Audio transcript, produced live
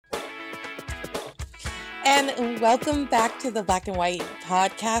And welcome back to the Black and White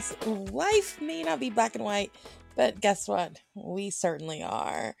podcast. Life may not be black and white, but guess what? We certainly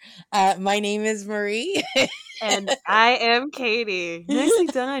are. My name is Marie. And I am Katie. Nicely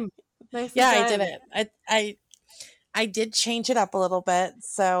done. Nicely Yeah, done. I did it. I did change it up a little bit.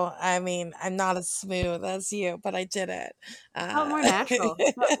 So, I mean, I'm not as smooth as you, but I did it. Felt more natural.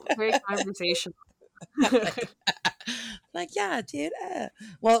 Felt very conversational. Like, yeah, dude.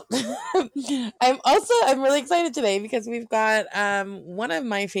 Well, I'm really excited today because we've got one of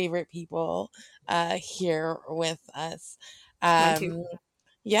my favorite people here with us. Mine too.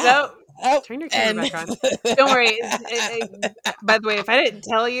 Yeah. Oh, turn your camera back on. Don't worry. By the way, if I didn't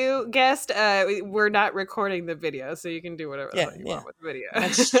tell you, guest, we're not recording the video, so you can do whatever the hell you want with the video.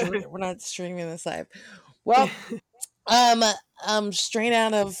 We're not streaming this live. Well, straight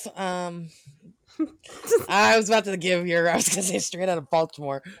out of I was about to give I was gonna say straight out of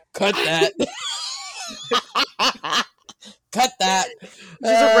Baltimore. Cut that. Cut that. Just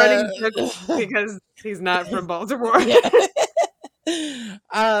a running joke because he's not from Baltimore.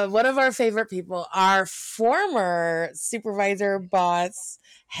 One of our favorite people, our former supervisor, boss,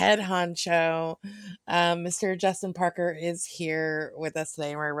 head honcho, Mr. Justin Parker is here with us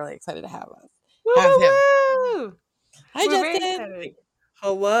today, and we're really excited to have him. Hi, Justin.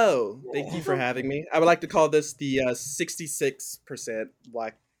 Hello. Thank you for having me. I would like to call this the 66%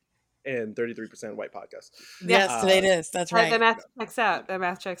 Black and 33% white podcast. Yes, today it is. That's right. The math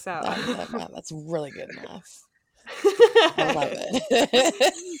checks out. That's really good math. I love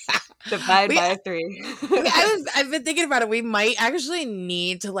it. Divide by 3. I've been thinking about it. We might actually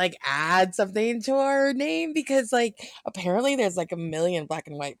need to like add something to our name because like apparently there's like a million black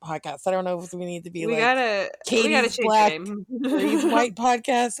and white podcasts. I don't know if we need to be Katie's Black, Katie's White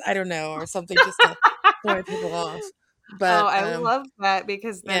podcast. I don't know, or something just to throw people off. But I love that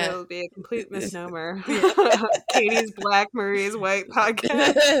because then it will be a complete misnomer. Katie's Black, Marie's White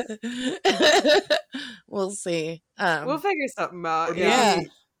podcast. We'll see. We'll figure something out. Yeah.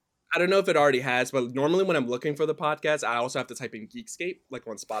 I don't know if it already has, but normally when I'm looking for the podcast, I also have to type in Geekscape, like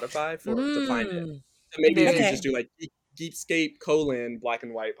on Spotify, to find it. So maybe if you just do like Geekscape : Black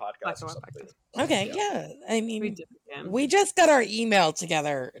and White podcast or something. Okay, yeah. I mean, we just got our email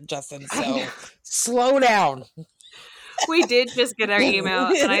together, Justin. So slow down. We did just get our email,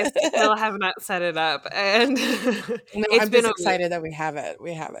 and I still have not set it up. And I'm just excited that we have it.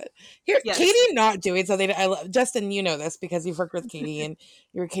 We have it here. Yes. Katie not doing something. Justin, you know this because you've worked with Katie, and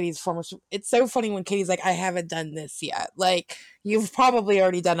you're Katie's former. It's so funny when Katie's like, "I haven't done this yet." Like you've probably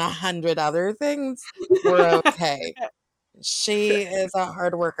already done 100 other things. We're okay. She is a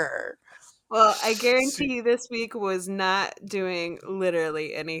hard worker. Well, I guarantee you this week was not doing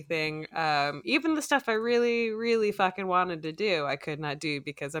literally anything. Even the stuff I really, really fucking wanted to do, I could not do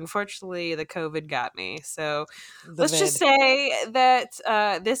because unfortunately the COVID got me. So let's just say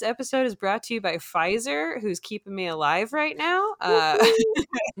that this episode is brought to you by Pfizer, who's keeping me alive right now.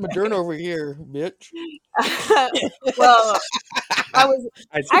 Moderna over here, bitch. Well, I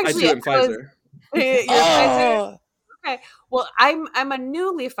do in Pfizer. Pfizer. Okay, well, I'm a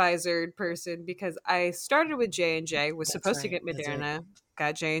newly Pfizered person because I started with J&J, was supposed to get Moderna,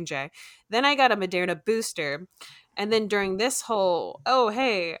 got J&J. Then I got a Moderna booster. And then during this whole, oh,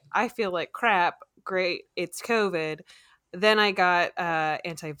 hey, I feel like crap, great, it's COVID. Then I got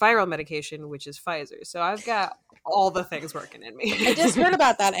antiviral medication, which is Pfizer. So I've got all the things working in me. I just heard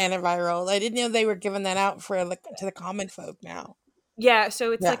about that antiviral. I didn't know they were giving that out to the common folk now. Yeah,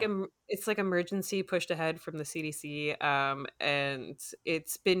 so it's like emergency pushed ahead from the CDC, and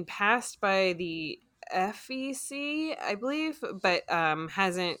it's been passed by the FEC, I believe, but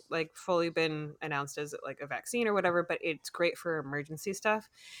hasn't like fully been announced as like a vaccine or whatever. But it's great for emergency stuff.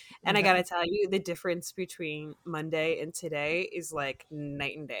 And I gotta tell you, the difference between Monday and today is like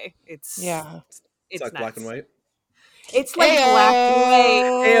night and day. It's like black and white. It's like black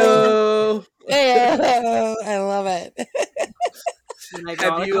and white. Ayo. I love it.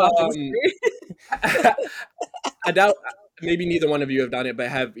 Have you? I doubt maybe neither one of you have done it, but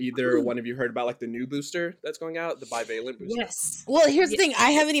have either one of you heard about like the new booster that's going out, the bivalent booster? Yes. Well, here's the thing: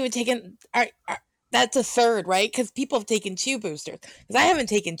 I haven't even taken. That's a third, right? Because people have taken 2 boosters. Because I haven't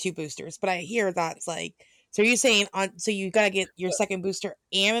taken 2 boosters, but I hear that's like. So you're saying so you gotta get your second booster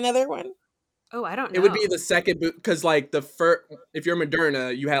and another one? Oh, I don't know. It would be the second because like the first, if you're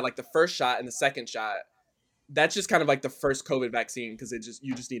Moderna, you had like the first shot and the second shot. That's just kind of like the first COVID vaccine because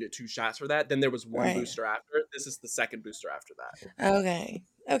you just needed 2 shots for that. Then there was one booster after. This is the second booster after that.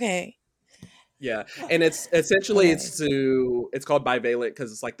 Okay. Yeah, and it's essentially it's called bivalent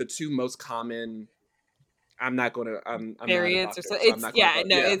because it's like the 2 most common. I'm not going to. I'm variants not a doctor, or so.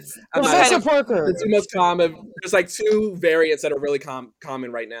 It's it's Professor Parker. The two most common. There's like two variants that are really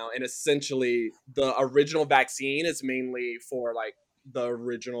common right now, and essentially the original vaccine is mainly for like the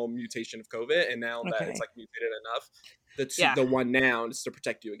original mutation of COVID, and now that it's like mutated enough, the one now is to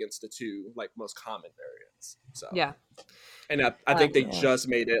protect you against the two like most common variants. So and I think they just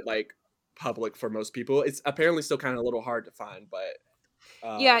made it like public for most people. It's apparently still kind of a little hard to find, but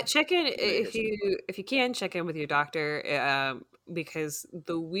check in if you can check in with your doctor, because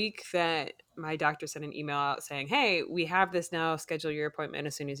the week that my doctor sent an email out saying, hey, we have this now, schedule your appointment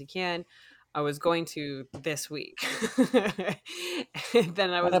as soon as you can, I was going to this week. And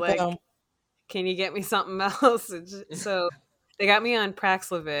then I was like, can you get me something else? So they got me on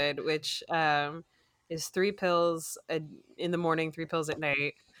Paxlovid, which is 3 pills in the morning, 3 pills at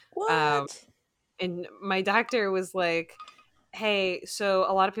night. What? And my doctor was like, hey, so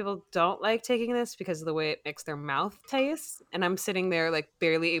a lot of people don't like taking this because of the way it makes their mouth taste. And I'm sitting there like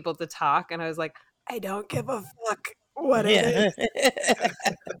barely able to talk. And I was like, I don't give a fuck what it is.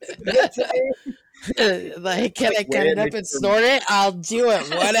 Like, can I cut it up and snort it? I'll do it,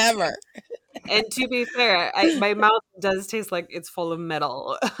 whatever. And to be fair, my mouth does taste like it's full of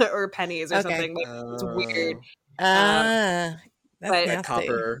metal or pennies or something. Like, it's weird. That's nasty.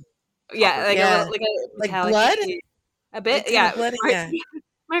 Copper. Yeah, like blood? A bit, Blood,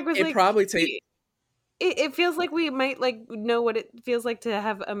 Mark was it probably tastes. It feels like we might like know what it feels like to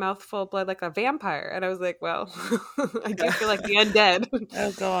have a mouthful of blood like a vampire, and I was like, well, I do feel like the undead.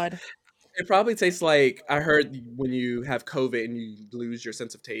 Oh God. It probably tastes like, I heard when you have COVID and you lose your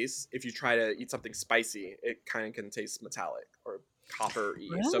sense of taste, if you try to eat something spicy, it kind of can taste metallic or copper-y.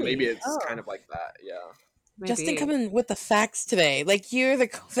 Really? So maybe it's kind of like that. Yeah. Maybe. Justin coming with the facts today. Like, you're the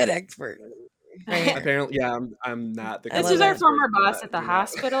COVID expert. Right. Apparently, I'm not the COVID This is our expert, former boss at the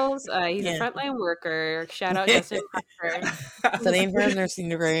hospitals. He's a frontline worker. Shout out Justin Parker. Studying for his nursing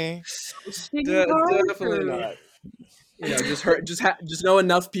degree. Definitely not. You know, just know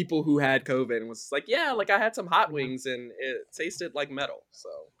enough people who had COVID and was like, yeah, like I had some hot wings and it tasted like metal. So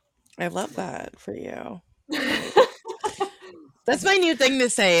I love that for you. That's my new thing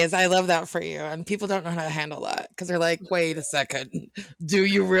to say is I love that for you. And people don't know how to handle that because they're like, wait a second. Do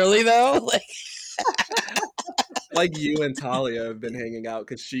you really though? Like you and Talia have been hanging out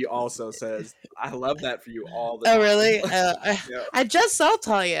because she also says, I love that for you all the time. Oh, really? I just saw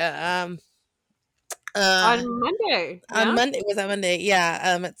Talia. On Monday. On Monday. Was that Monday?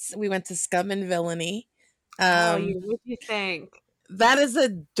 Yeah. We went to Scum and Villainy. What do you think? That is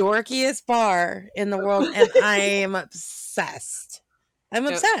the dorkiest bar in the world, and I am obsessed. I'm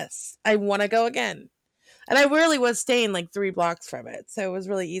obsessed. I want to go again. And I really was staying like 3 blocks from it, so it was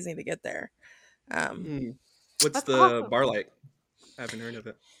really easy to get there. What's the bar like? I haven't heard of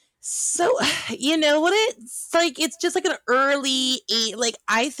it. So, you know what it's like? It's just like an early 8. Like,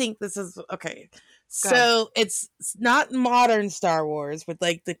 I think this is okay. So it's not modern Star Wars with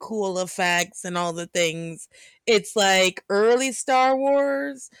like the cool effects and all the things. It's like early Star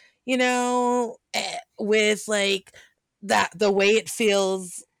Wars, you know, with like the way it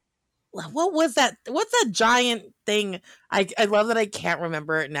feels. What was that? What's that giant thing? I love that I can't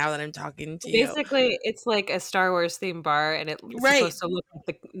remember it now that I'm talking to you. Basically, it's like a Star Wars themed bar, and it's supposed to look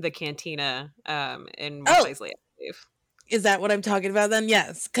like the cantina in Mos Eisley, I believe. Is that what I'm talking about then?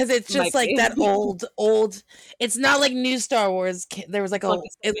 Yes, because it's just like that old. It's not like new Star Wars. There was like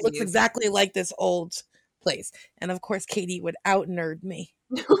it looks exactly like this old place, and of course, Katie would out nerd me.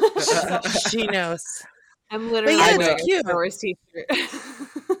 She knows. I'm literally wearing a Star Wars t-shirt.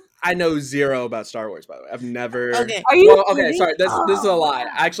 I know zero about Star Wars, by the way. I've never. Okay. Are you? Well, okay, sorry. This is a lie.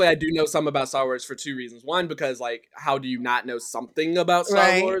 Actually, I do know some about Star Wars for 2 reasons. One, because like, how do you not know something about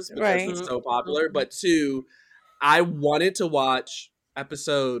Star Wars because it's so popular? But 2. I wanted to watch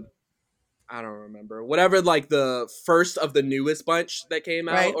episode, I don't remember, whatever, like the first of the newest bunch that came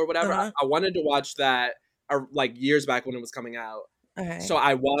out or whatever. I wanted to watch that like years back when it was coming out. Okay. So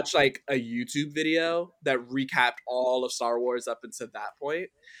I watched like a YouTube video that recapped all of Star Wars up until that point.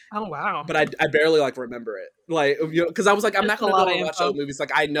 Oh, wow. But I barely like remember it. Like, you know, because I was like, I'm not going to go and watch old movies.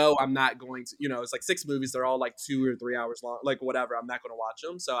 Like, I know I'm not going to, you know, it's like 6 movies. They're all like 2 or 3 hours long, like whatever. I'm not going to watch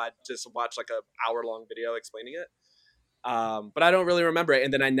them. So I just watched like a hour-long video explaining it. But I don't really remember it.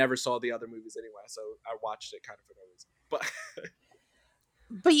 And then I never saw the other movies anyway. So I watched it kind of for no reason.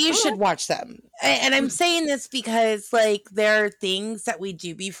 But you should watch them. And I'm saying this because, like, there are things that we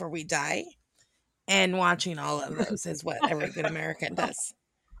do before we die. And watching all of those is what every good American does.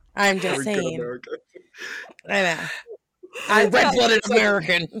 I'm just saying. I know. I'm a red-blooded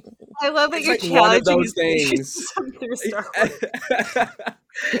American. I love that you're like one of those things. through Star Wars.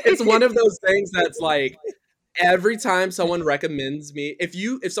 It's one of those things that's like, every time someone recommends me,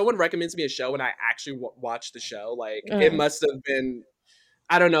 if someone recommends me a show and I actually watch the show, like it must have been,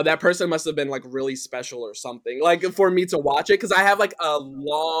 I don't know, that person must have been like really special or something, like for me to watch it, because I have like a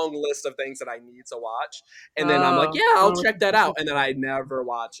long list of things that I need to watch, and then I'm like, yeah, I'll check that out, and then I never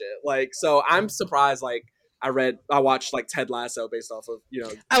watch it. Like, so I'm surprised. Like, I watched like Ted Lasso based off of, you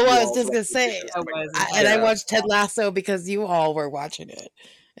know. I was just gonna say, I watched Ted Lasso because you all were watching it.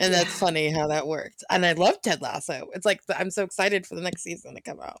 And that's funny how that worked. And I love Ted Lasso. It's like, I'm so excited for the next season to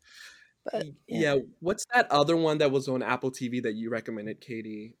come out. But yeah, what's that other one that was on Apple TV that you recommended,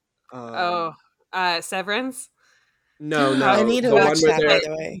 Katie? Severance? No. I need to watch that, by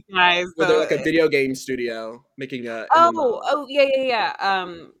the way. Guys, where they're like a video game studio making a... yeah.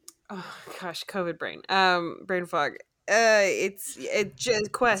 Oh, gosh, COVID brain. Brain fog. It's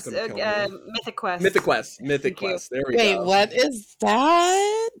Quest. Mythic Quest. Mythic Quest. There we go. Wait, what is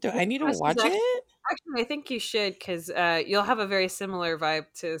that? Do I need to watch it? Actually, I think you should, because you'll have a very similar vibe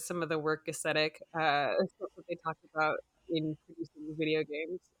to some of the work aesthetic stuff that they talked about in producing video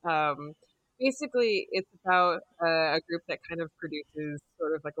games. Basically, it's about a group that kind of produces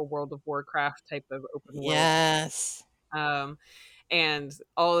sort of like a World of Warcraft type of open world. Yes. And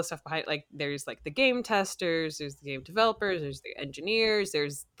all the stuff behind, like, there's like the game testers, there's the game developers, there's the engineers,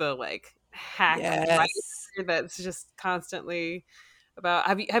 there's the like hack writer that's just constantly about.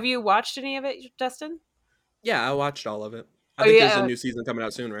 Have you watched any of it, Justin? Yeah, I watched all of it. I think there's a new season coming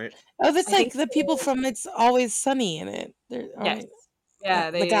out soon, right? Oh, that's like the people from It's Always Sunny in it. Yes.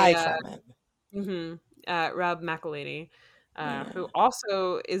 Yeah, the guy from it. Mm-hmm. Rob McElhenney, who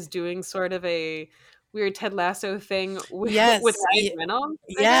also is doing sort of a weird Ted Lasso thing with Ryan Reynolds.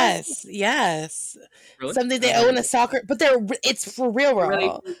 Yes. Really? Something they own a soccer, but it's for real.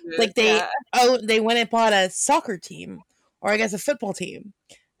 Really like they went and bought a soccer team, or I guess a football team.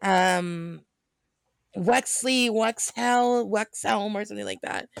 Wexhelm or something like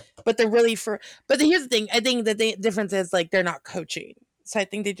that. But they're really but here's the thing. I think that the difference is like they're not coaching. So I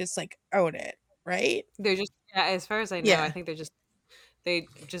think they just like own it, right? They're just, as far as I know, I think they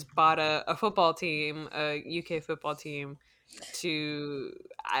just bought a football team, a UK football team, to,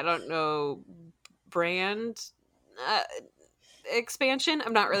 I don't know, brand expansion.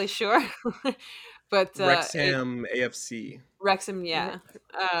 I'm not really sure. But Wrexham AFC. Wrexham, yeah.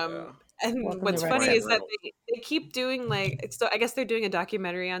 And what's funny is that they keep doing like, so I guess they're doing a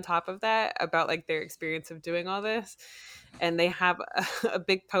documentary on top of that about like their experience of doing all this. And they have a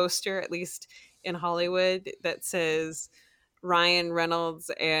big poster, at least in Hollywood, that says Ryan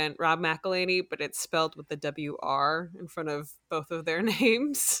Reynolds and Rob McElhenney, but it's spelled with the WR in front of both of their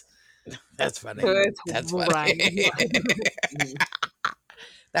names. That's funny. So That's funny.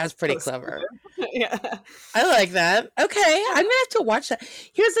 That's pretty clever. Yeah. I like that. Okay, I'm gonna have to watch that.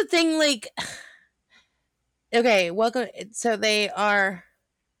 Here's the thing, like, okay, welcome. So they are.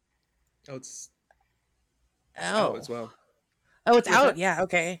 It's out. Oh, it's out. Yeah.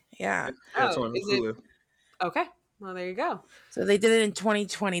 Okay. Yeah. It's on Hulu. Okay. Well, there you go. So they did it in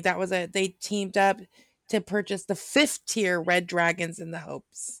 2020. That was they teamed up to purchase the 5th tier Red Dragons in the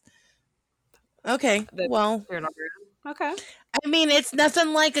hopes. Okay. Well. Okay. I mean, it's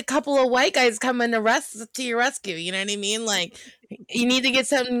nothing like a couple of white guys coming to your rescue. You know what I mean? Like, you need to get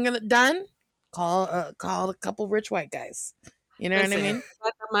something done. Call a couple rich white guys. You know what I mean?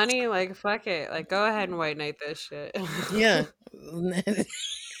 Got the money, like fuck it, like go ahead and white knight this shit. Yeah.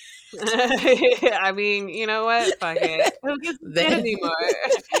 I mean, you know what? Fuck it. Who gets it anymore?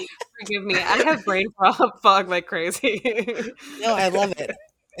 Forgive me. I have brain fog like crazy. No, I love it.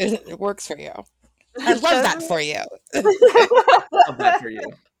 It works for you. I love that for you. Love that for you.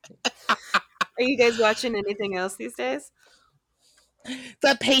 Are you guys watching anything else these days?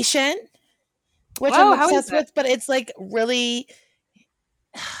 The Patient, which I'm obsessed with, but it's like really.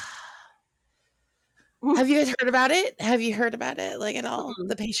 Have you guys heard about it? Have you heard about it, like, at all?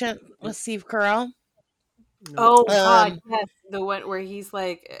 The Patient with Steve Carell. Oh God, yes, the one where he's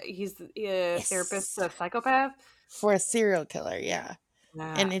like he's a therapist, a psychopath for a serial killer. Yeah,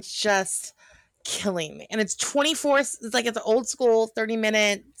 and it's just killing me. And it's 24. It's like it's old school, 30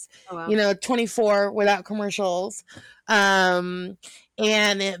 minutes. Oh, wow. 24 without commercials. But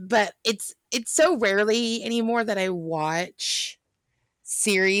it's so rarely anymore that I watch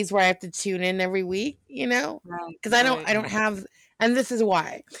series where I have to tune in every week, because I don't have, and this is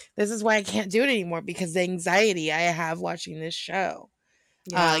why I can't do it anymore, because the anxiety I have watching this show.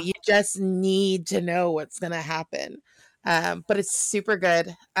 You just need to know what's going to happen. But it's super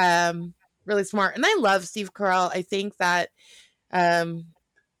good. Really smart. And I love Steve Carell. I think that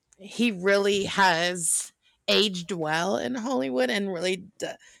he really has aged well in Hollywood and really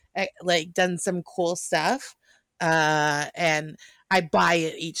done some cool stuff. and I buy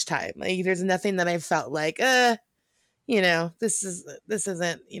it each time. Like, there's nothing that I felt like, this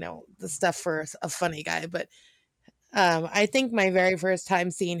isn't, the stuff for a funny guy. But I think my very first time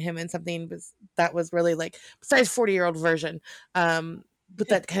seeing him in something that was really like, besides 40-Year-Old Version, but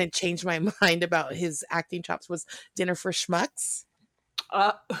that kind of changed my mind about his acting chops, was Dinner for Schmucks.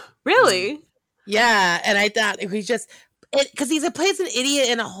 Really? Yeah, and I thought he just, because he plays an idiot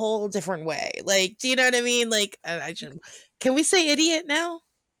in a whole different way. Like, do you know what I mean? Like, can we say idiot now?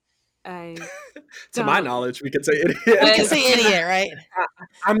 To my knowledge, we can say idiot. We can say idiot, right?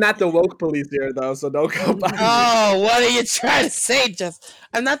 I'm not the woke police here, though, so don't come by. Oh, what are you trying to say, Jeff?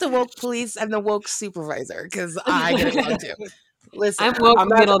 I'm not the woke police. I'm the woke supervisor, because I get it wrong too. Listen, I'm woke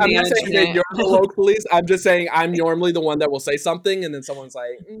middle I'm not saying that you're the woke police. I'm just saying I'm normally the one that will say something, and then someone's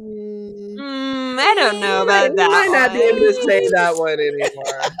like, I don't know about that. I might not be able to say that one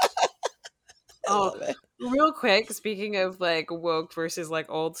anymore. Oh, real quick, speaking of like woke versus like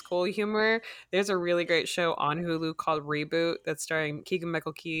old school humor, there's a really great show on Hulu called Reboot that's starring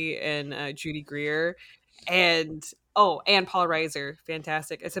Keegan-Michael Key and Judy Greer and Paul Reiser.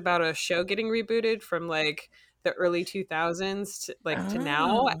 Fantastic. It's about a show getting rebooted from like the early 2000s to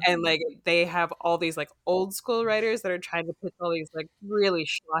now, and like they have all these like old school writers that are trying to pitch all these like really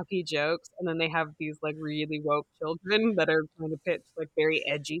schlocky jokes, and then they have these like really woke children that are trying to pitch like very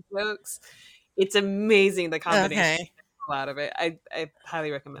edgy jokes. It's amazing, the combination out of it. I highly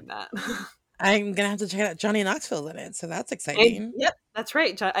recommend that. I'm gonna have to check it out. Johnny Knoxville's in it, so that's exciting. Yep, that's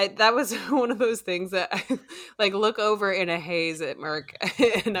right. That was one of those things that I like look over in a haze at Mark,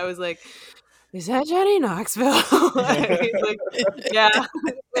 and I was like, "Is that Johnny Knoxville?" He's like, "Yeah,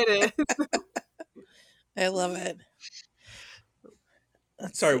 it is." I love it.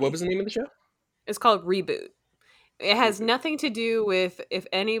 Sorry, what was the name of the show? It's called Reboot. It has nothing to do with, if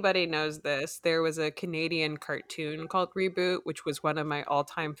anybody knows this, there was a Canadian cartoon called Reboot, which was one of my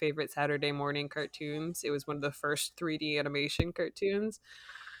all-time favorite Saturday morning cartoons. It was one of the first 3D animation cartoons,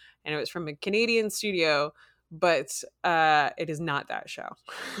 and it was from a Canadian studio, but it is not that show.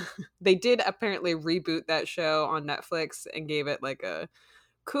 They did apparently reboot that show on Netflix and gave it like a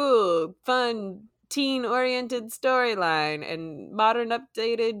cool, fun, teen-oriented storyline and modern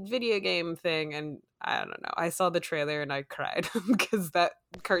updated video game thing, and I don't know. I saw the trailer and I cried because that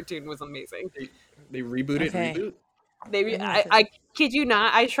cartoon was amazing. They rebooted Reboot? I kid you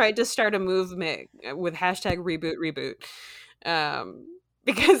not. I tried to start a movement with hashtag reboot.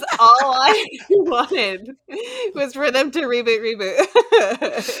 Because all I wanted was for them to reboot.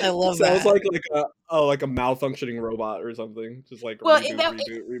 I love that. Sounds that. like a malfunctioning robot or something. Just like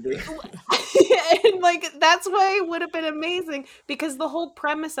reboot. And like that's why it would have been amazing, because the whole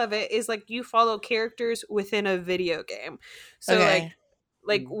premise of it is like you follow characters within a video game. So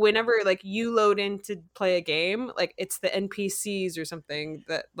like whenever like you load in to play a game, like it's the NPCs or something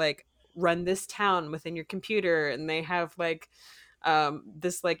that like run this town within your computer, and they have like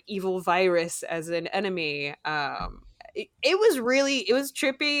this like evil virus as an enemy. It was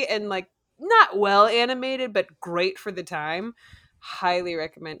trippy and like not well animated, but great for the time. Highly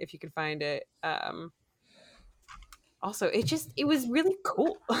recommend if you can find it. Also, it was really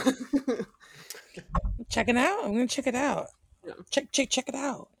cool. Check it out. I'm gonna check it out. Yeah. Check it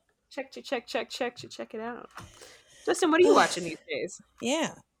out. Check it out. Justin, what are you watching these days?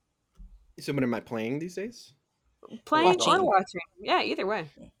 Yeah. So what am I playing these days? Playing or watching? Yeah, either way.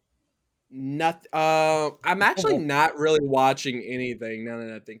 I'm actually not really watching anything now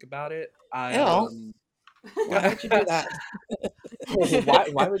that I think about it. Why would you do that?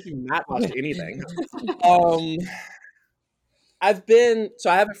 Why would you not watch anything? I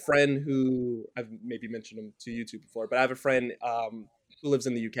have a friend who I've maybe mentioned him to you two before, but I have a friend who lives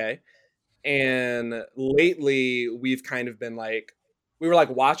in the UK, and lately we've kind of been like, we were like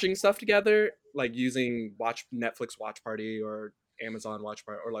watching stuff together, like using Netflix Watch Party or Amazon Watch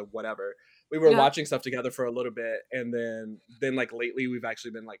Party or like whatever. We were watching stuff together for a little bit, and then like lately we've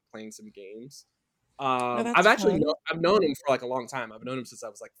actually been like playing some games. I've known him for like a long time. I've known him since I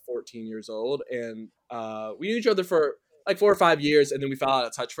was like 14 years old, and we knew each other for like 4 or 5 years, and then we fell out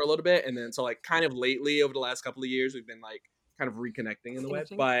of touch for a little bit, and then so like kind of lately over the last couple of years we've been like kind of reconnecting in the way.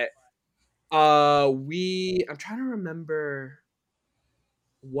 But I'm trying to remember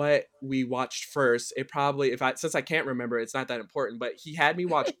what we watched first. It probably, since I can't remember, it's not that important, but he had me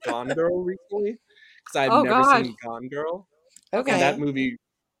watch Gone Girl recently because I've never seen Gone Girl. Okay. And that movie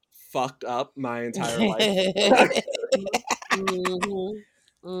fucked up my entire life.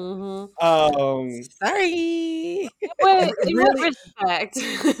 Sorry. In what respect?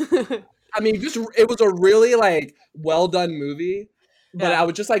 I mean, it was a really like well done movie, but I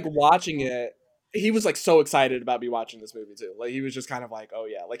was just like watching it, he was like so excited about me watching this movie too. Like he was just kind of like, oh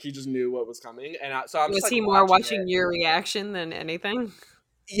yeah, like he just knew what was coming. And so I'm was just, he like, more watching your reaction than anything?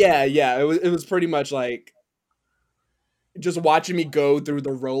 Yeah. It was pretty much like just watching me go through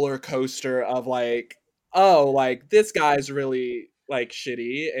the roller coaster of like, oh, like this guy's really like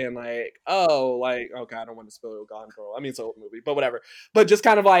shitty, and like, oh, like, okay, I don't want to spoil Gone Girl. I mean, it's an old movie, but whatever. But just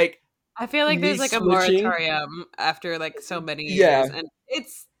kind of like, I feel like there's like switching. a moratorium after like so many years, and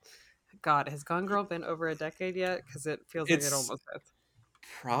it's God. Has Gone Girl been over a decade yet? Because it feels like it almost has.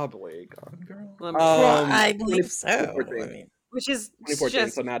 Probably Gone Girl. I believe so. Which is 2014,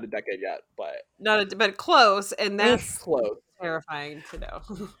 just, so not a decade yet, but but close, and that's close. Terrifying to know.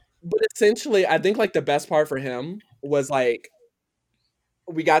 But essentially, I think like the best part for him was like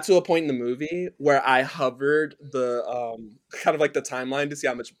we got to a point in the movie where I hovered the kind of like the timeline to see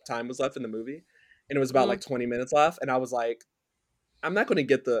how much time was left in the movie, and it was about like 20 minutes left, and I was like, I'm not going to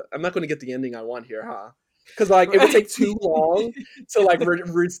get the ending I want here, huh? Because like it would take too long to like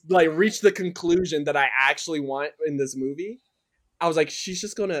reach the conclusion that I actually want in this movie. I was like,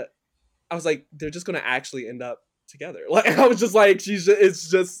 they're just gonna actually end up together. Like I was just like, it's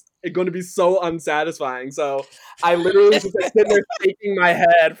just going to be so unsatisfying. So I literally was just like, sitting there shaking my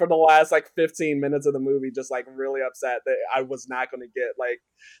head for the last like 15 minutes of the movie, just like really upset that I was not going to get like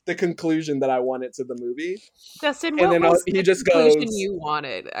the conclusion that I wanted to the movie. Justin, and what then was he the just conclusion goes, you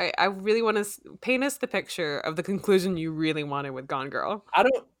wanted? I really want to paint us the picture of the conclusion you really wanted with Gone Girl.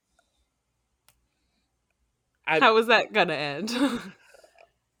 How was that gonna end?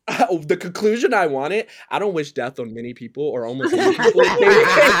 The conclusion I wanted, I don't wish death on many people or almost any people.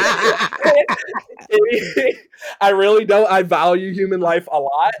 I really don't. I value human life a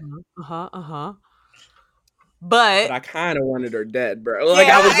lot. But I kind of wanted her dead, bro. Like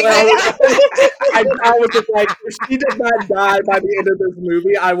I was just like, if she did not die by the end of this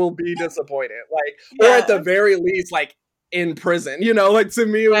movie, I will be disappointed. Like, or at the very least, like in prison. You know, like to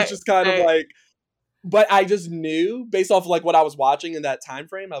me, it was just kind of like. But I just knew, based off of like what I was watching in that time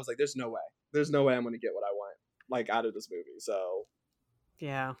frame, I was like, "There's no way I'm going to get what I want like out of this movie." So,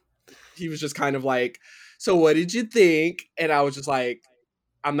 yeah, he was just kind of like, "So what did you think?" And I was just like,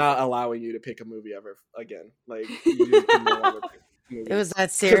 "I'm not allowing you to pick a movie ever again." Like, you can no longer pick a movie. It was that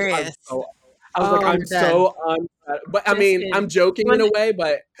serious. I was like, I'm so but I mean, I'm joking in a way,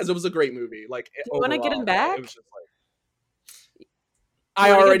 but because it was a great movie. Like, do you want to get him back? It was just like,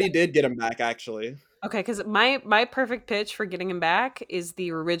 I already did get him back, actually. Okay, because my perfect pitch for getting him back is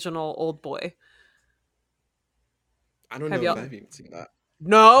the original Old Boy. I don't know if I've even seen that.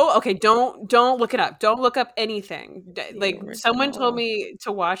 No? Okay, don't look it up. Don't look up anything. Like, someone told me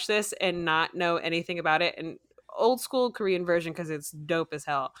to watch this and not know anything about it. And old school Korean version, because it's dope as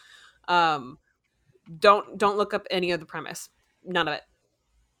hell. Don't look up any of the premise. None of it.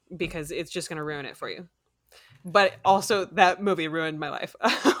 Because it's just going to ruin it for you. But also, that movie ruined my life.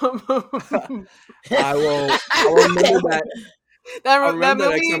 I will remember that. That movie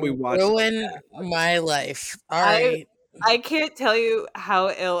next time we watch ruined my life. All right. I can't tell you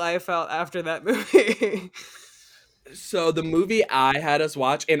how ill I felt after that movie. So the movie I had us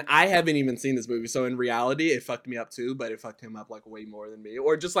watch, and I haven't even seen this movie, so in reality, it fucked me up too, but it fucked him up like way more than me.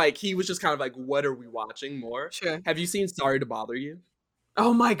 Or just like, he was just kind of like, what are we watching more? Sure. Have you seen Sorry to Bother You?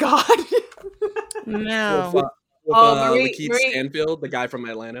 Oh my God. No. With Lakeith Stanfield, the guy from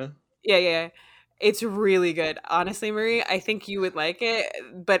Atlanta. Yeah. It's really good. Honestly, Marie, I think you would like it,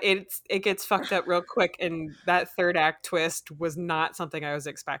 but it gets fucked up real quick, and that third act twist was not something I was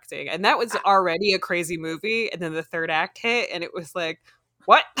expecting. And that was already a crazy movie, and then the third act hit, and it was like,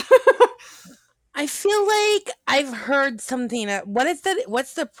 what? I feel like I've heard something. What is that?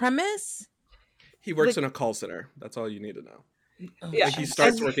 What's the premise? He works in a call center. That's all you need to know. Yeah, like he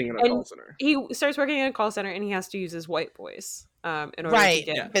starts working in a call center. He starts working in a call center, and he has to use his white voice in order to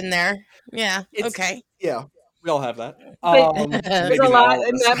get. Been there. Yeah. Okay. Yeah, we all have that. There's a lot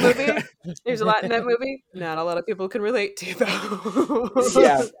in that movie. There's a lot in that movie. Not a lot of people can relate to, though.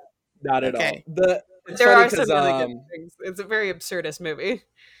 Yeah, not at all. There are some really good things. It's a very absurdist movie.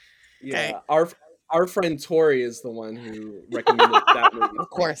 Yeah, our friend Tori is the one who recommended that movie.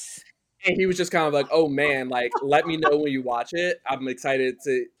 Of course. And he was just kind of like, oh man, like, let me know when you watch it. I'm excited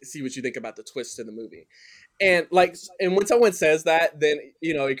to see what you think about the twist in the movie. And like, and when someone says that, then,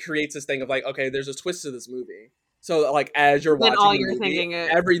 you know, it creates this thing of like, okay, there's a twist to this movie. So like, as you're watching the movie,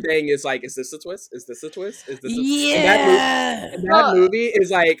 everything is like, is this a twist? Is this a twist? Is this a twist? Yeah. And that movie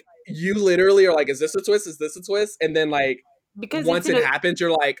is like, you literally are like, is this a twist? Is this a twist? And then like, because once it happens, you're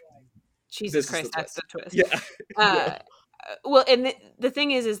like, Jesus Christ, that's the twist. Yeah. well, and the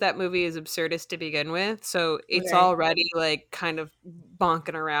thing is that movie is absurdist to begin with, so it's already like kind of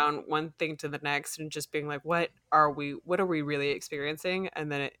bonking around one thing to the next and just being like, what are we really experiencing?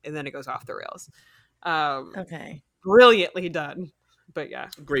 And then it goes off the rails. Okay. Brilliantly done. But yeah,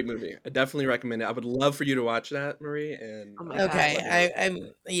 great movie. I definitely recommend it. I would love for you to watch that, Marie. And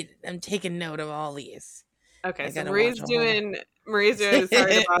I'm taking note of all these. Okay, so Marie's doing Sorry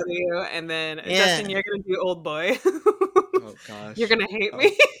to Bother You, and then Justin, you're gonna do Old Boy. Oh gosh, you're gonna hate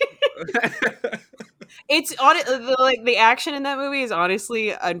me. It's on like the action in that movie is honestly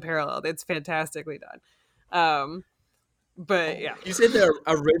unparalleled. It's fantastically done. But yeah, you said the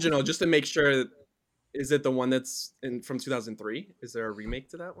original just to make sure. Is it the one that's from 2003? Is there a remake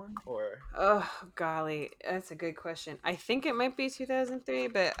to that one, or? Oh golly, that's a good question. I think it might be 2003,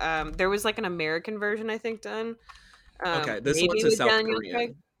 but there was like an American version I think done. Okay, this one's a South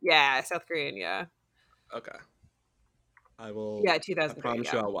Korean. Yeah, South Korean. Yeah. Okay. I will. Yeah, 2003. I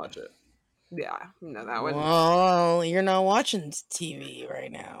promise you, I'll watch it. Yeah, no, that one. Well, you're not watching TV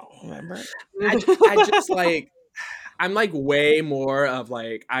right now. Remember? I just like. I'm like way more of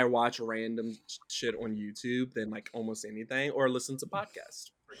like I watch random shit on YouTube than like almost anything, or listen to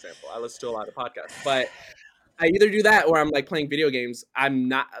podcasts. For example, I listen to a lot of podcasts, but I either do that or I'm like playing video games.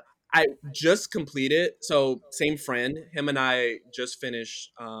 I just completed. So same friend, him and I just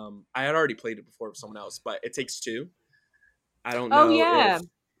finished. I had already played it before with someone else, but It Takes Two. I don't know. Oh yeah,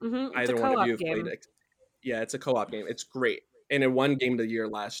 if either one of you have played it. Yeah, it's a co-op game. It's great. And it won Game of the Year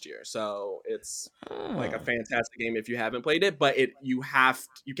last year, so it's like a fantastic game if you haven't played it. But you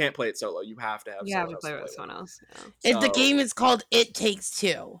can't play it solo. You have to have someone else play with someone else. Yeah. If the game is called It Takes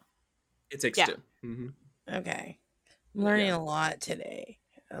Two. It Takes Two. Mm-hmm. Okay, I'm learning a lot today.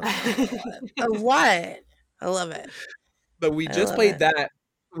 Of what? I love it. But we just played that.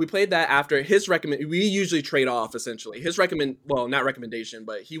 We played that after his We usually trade off essentially. His not recommendation,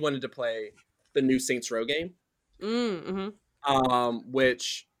 but he wanted to play the new Saints Row game. Mm-hmm.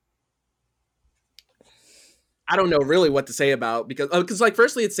 Which I don't know really what to say about because like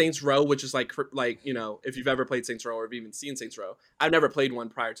firstly it's Saints Row, which is like you know, if you've ever played Saints Row or have even seen Saints Row. I've never played one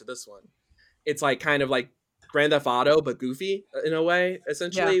prior to this one. It's like kind of like Grand Theft Auto but goofy in a way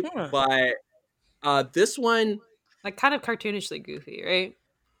essentially. Yeah. But this one like kind of cartoonishly goofy, right?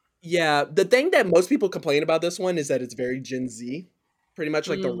 Yeah, the thing that most people complain about this one is that it's very Gen Z. Pretty much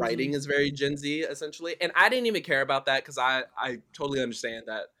like the writing is very Gen Z essentially. And I didn't even care about that because I totally understand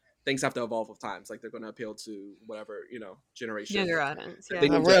that things have to evolve with times. Like they're going to appeal to whatever, you know, generation. Younger audience. Yeah.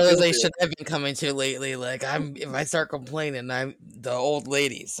 The realization I've been coming to lately, like if I start complaining, I'm the old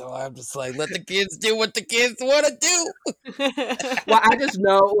lady. So I'm just like, let the kids do what the kids want to do. Well, I just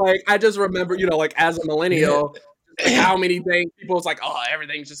know, like, I just remember, you know, like as a millennial, like how many things people's like, oh,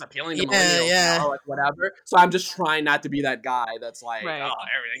 everything's just appealing to millennials, you know, like whatever. So I'm just trying not to be that guy that's like, oh,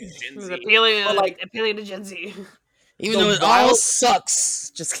 everything's Gen Z, appealing to Gen Z, even though it all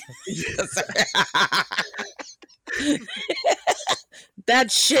sucks. Just kidding. That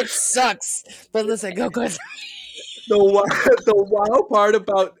shit sucks. But listen, go good. The wild part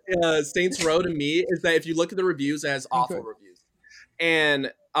about Saints Row to me is that if you look at the reviews, it has awful reviews,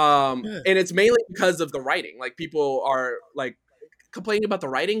 and it's mainly because of the writing. Like people are like complaining about the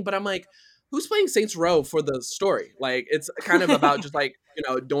writing, but I'm like, who's playing Saints Row for the story? Like it's kind of about just like, you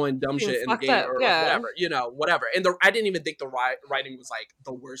know, doing dumb shit in the game or whatever, you know, whatever. And I didn't even think the writing was like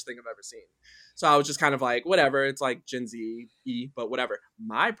the worst thing I've ever seen. So I was just kind of like, whatever. It's like Gen Z, but whatever.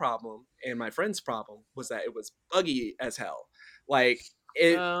 My problem and my friend's problem was that it was buggy as hell. Like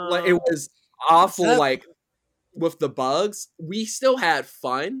it was awful. Like with the bugs, we still had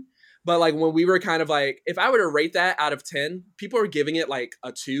fun. But like when we were kind of like, if I were to rate that out of 10, people are giving it like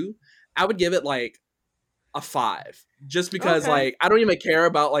a 2. I would give it like a 5, just because like I don't even care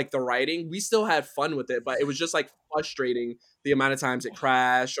about like the writing. We still had fun with it, but it was just like frustrating the amount of times it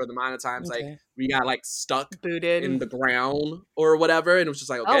crashed or the amount of times like we got like stuck booted in the ground or whatever, and it was just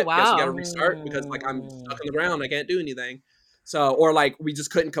like, okay, I guess we gotta restart because like I'm stuck in the ground, I can't do anything. So or like we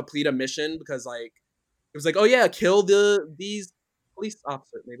just couldn't complete a mission because like it was like, oh yeah, kill these police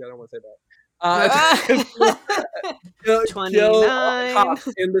officers. Maybe I don't want to say that. 29 kill cops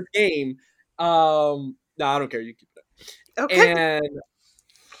in this game. No, I don't care. You keep it. Okay. And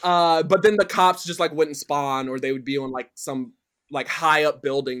but then the cops just like wouldn't spawn, or they would be on like some like high up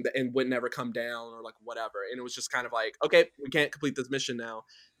building and would never come down, or like whatever. And it was just kind of like, okay, we can't complete this mission now.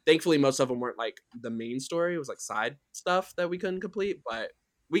 Thankfully, most of them weren't like the main story. It was like side stuff that we couldn't complete, but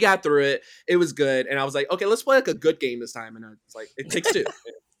we got through it. It was good. And I was like, okay, let's play like a good game this time. And I was like, It Takes Two.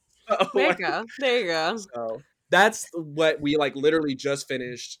 There you go. So that's what we like literally just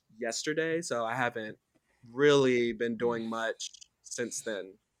finished yesterday. So I haven't really been doing much since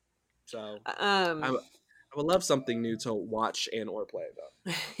then. So I would love something new to watch and or play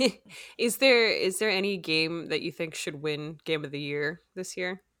though. Is there any game that you think should win Game of the Year this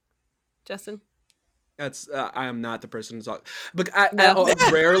year, Justin? That's I am not the person to talk, but No.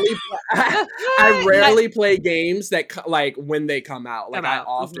 I rarely play games that like when they come out. Like I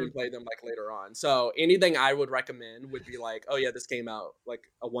often play them like later on. So anything I would recommend would be like, oh yeah, this came out like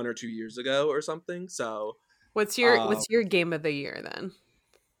 1 or 2 years ago or something. So what's your Game of the Year then?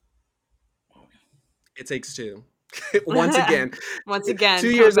 It Takes Two. Once again, 2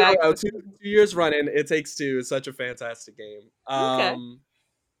 years in a row, 2 years running. It Takes Two is such a fantastic game. Okay.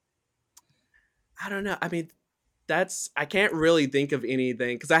 I don't know. I mean, I can't really think of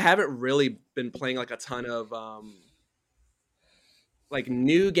anything because I haven't really been playing like a ton of like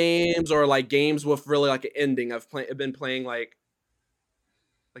new games or like games with really like an ending. I've been playing like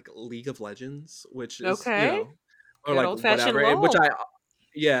League of Legends, which is or good like old-fashioned whatever,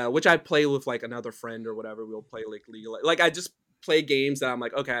 which I play with like another friend or whatever. We'll play like League of like I just play games that I'm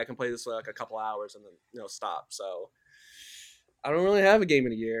like, okay, I can play this for like a couple hours and then stop. So I don't really have a game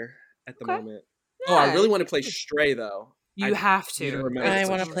in a year at the moment. Yeah. Oh, I really want to play Stray though. You have to. I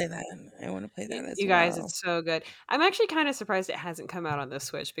want to play that. I want to play that as well. You guys, it's so good. I'm actually kind of surprised it hasn't come out on the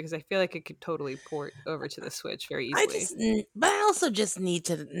Switch because I feel like it could totally port over to the Switch very easily. But I also just need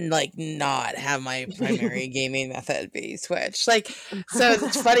to like not have my primary gaming method be Switch. Like, so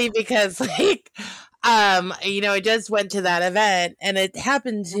it's funny because like, I just went to that event and it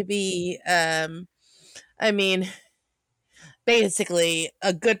happened to be, I mean, basically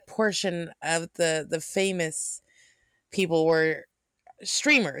a good portion of the famous people were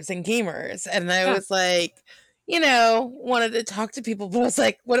streamers and gamers, and I was like, wanted to talk to people, but I was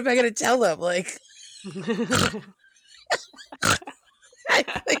like, what am I going to tell them? Like, I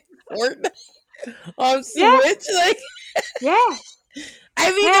play Fortnite on Switch, like, yeah. I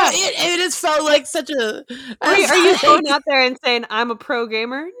mean, it just felt like such a. Are you going out there and saying I'm a pro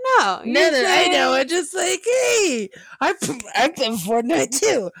gamer? No, I know. I'm just like, hey, I play Fortnite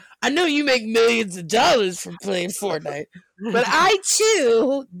too. I know you make millions of dollars from playing Fortnite, but I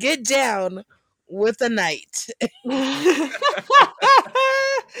too get down with a knight.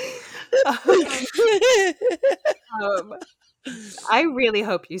 I really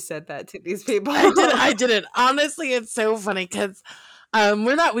hope you said that to these people. I didn't. Honestly, it's so funny because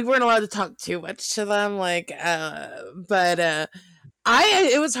we weren't allowed to talk too much to them, like, but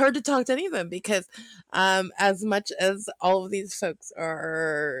it was hard to talk to any of them because as much as all of these folks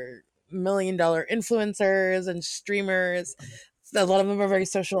are $1 million influencers and streamers, a lot of them are very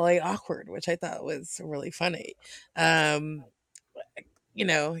socially awkward, which I thought was really funny.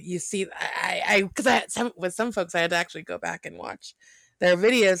 You see, with some folks, I had to actually go back and watch their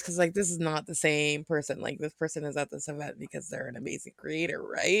videos because like this is not the same person. Like this person is at this event because they're an amazing creator,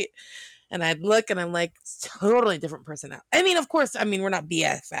 right? And I'd look and I'm like, totally different person now. I mean, of course, we're not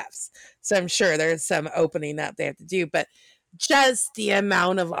BFFs, so I'm sure there's some opening up they have to do, but just the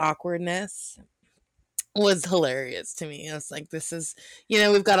amount of awkwardness was hilarious to me. I was like, this is,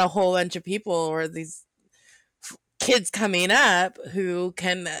 we've got a whole bunch of people or these kids coming up who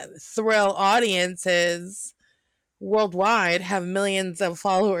can thrill audiences worldwide, have millions of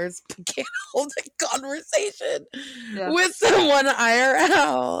followers, but can't hold a conversation with someone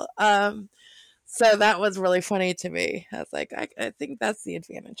IRL. So that was really funny to me. I was like, I think that's the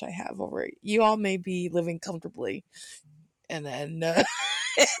advantage I have over you all. May be living comfortably and then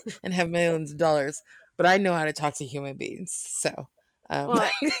and have millions of dollars, but I know how to talk to human beings. So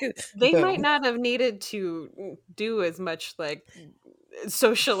they might not have needed to do as much like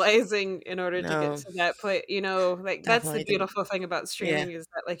socializing in order to get to that point, like that's the beautiful thing about streaming is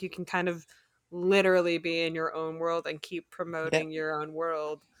that like you can kind of literally be in your own world and keep promoting your own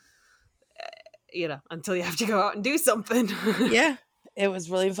world, until you have to go out and do something. Yeah, it was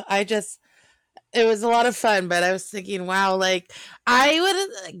really it was a lot of fun, but I was thinking, wow, like I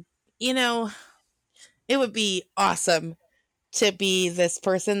would, it would be awesome to be this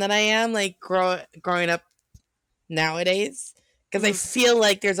person that I am, like growing up nowadays. Because I feel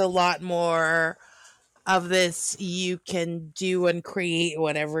like there's a lot more of this you can do and create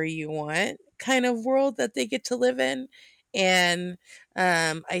whatever you want kind of world that they get to live in. And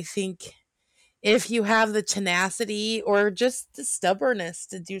I think if you have the tenacity or just the stubbornness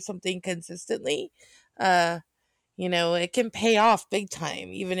to do something consistently, it can pay off big time.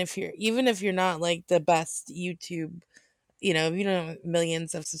 Even if you're not like the best YouTube, if you don't have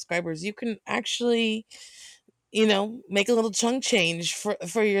millions of subscribers, you can actually make a little chunk change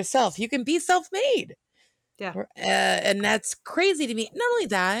for yourself. You can be self-made. Yeah. And that's crazy to me. Not only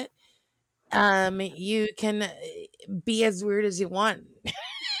that, you can be as weird as you want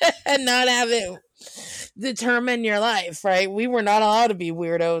and not have it determine your life, right? We were not allowed to be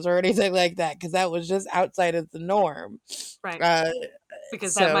weirdos or anything like that because that was just outside of the norm. Right.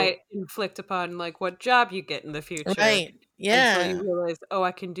 Because that might inflict upon like what job you get in the future. Right. Yeah. Until you realize, oh,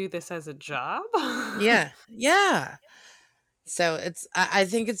 I can do this as a job. Yeah. Yeah. So I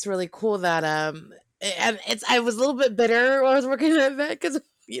think it's really cool that and I was a little bit bitter when I was working at that because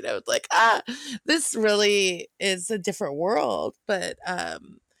it's like this really is a different world, but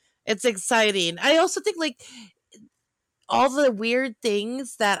it's exciting. I also think like all the weird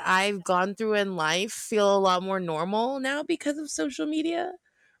things that I've gone through in life feel a lot more normal now because of social media,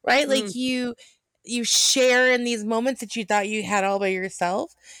 right? Like you share in these moments that you thought you had all by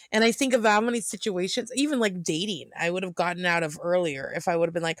yourself. And I think of how many situations, even like dating, I would have gotten out of earlier if I would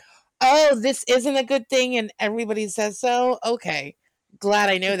have been like, oh, this isn't a good thing and everybody says so. Okay, glad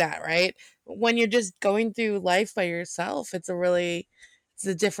I know that, right? When you're just going through life by yourself, it's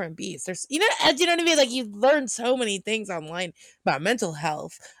a different beast. There's, you know what I mean? Like you learn so many things online about mental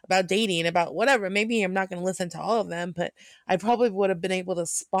health, about dating, about whatever. Maybe I'm not going to listen to all of them, but I probably would have been able to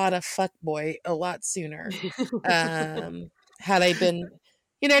spot a fuck boy a lot sooner. Had I been,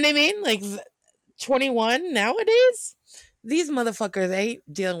 you know what I mean? Like 21 nowadays, these motherfuckers ain't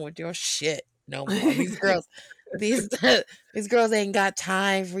dealing with your shit no more. These girls, these girls ain't got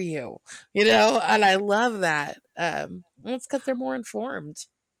time for you, and I love that. It's because they're more informed.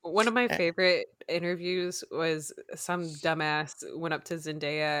 One of my favorite interviews was some dumbass went up to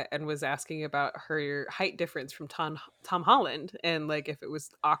Zendaya and was asking about her height difference from Tom Holland and like if it was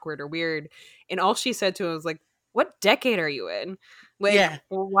awkward or weird. And all she said to him was like, "What decade are you in? Like,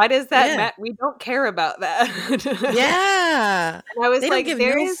 well, why does that matter? We don't care about that." Yeah. And I was like,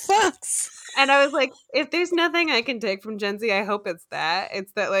 fucks. And I was like, if there's nothing I can take from Gen Z, I hope it's that.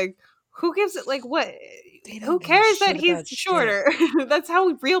 It's that like, who gives it like what? Who cares that he's shorter? That's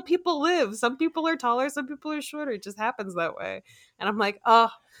how real people live. Some people are taller, some people are shorter. It just happens that way. And I'm like, oh,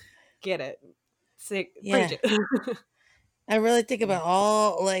 get it. Sick. Yeah. Preach it. I really think about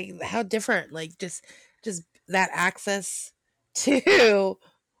all like how different, like just that access to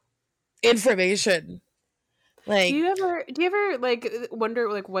information. Like, do you ever like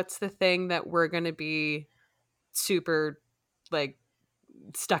wonder like what's the thing that we're gonna be super like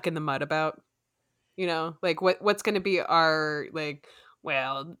stuck in the mud about? Like what's going to be our like,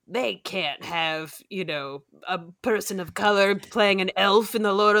 well, they can't have, a person of color playing an elf in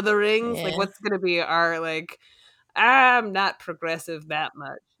the Lord of the Rings. Yeah. Like what's going to be our like, I'm not progressive that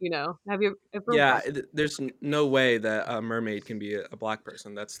much, Have you ever there's no way that a mermaid can be a black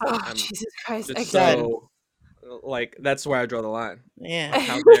person. That's Jesus Christ. So like that's where I draw the line. Yeah.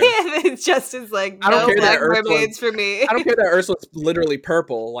 It's just as like I don't no care black that mermaids for me. I don't care that Ursula's literally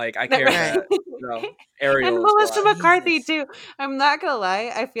purple. Like I care that Ariel and Melissa McCarthy too. I'm not gonna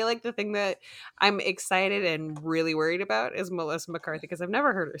lie. I feel like the thing that I'm excited and really worried about is Melissa McCarthy because I've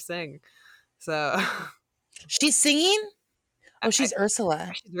never heard her sing. So she's singing. Oh, she's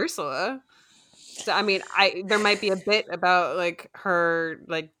Ursula. She's Ursula. So I mean, there might be a bit about like her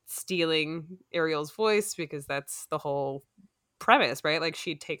like stealing Ariel's voice because that's the whole premise, right? Like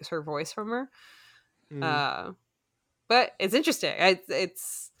she takes her voice from her. But it's interesting.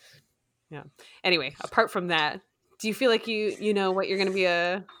 It's yeah. Anyway, apart from that, do you feel like you know what you're going to be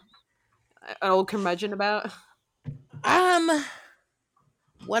an old curmudgeon about?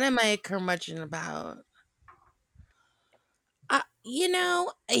 What am I a curmudgeon about?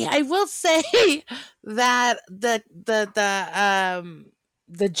 I will say that the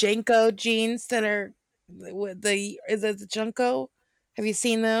JNCO jeans that are is it the JNCO? Have you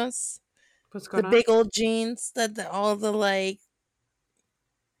seen those? What's going on? The big old jeans that all the like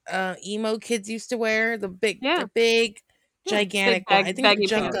emo kids used to wear. The big gigantic one. I think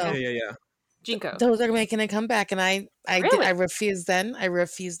JNCO. Yeah. JNCO. Those are making a comeback, and I refused then. I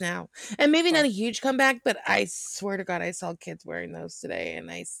refuse now, and maybe not a huge comeback, but I swear to God, I saw kids wearing those today,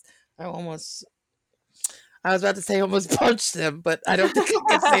 and I was about to say almost punched them, but I don't think I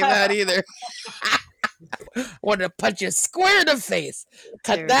can say that either. I wanted to punch you square in the face.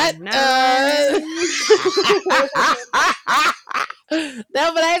 Cut that.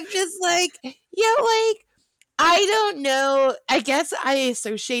 No, but I'm just like, I don't know. I guess I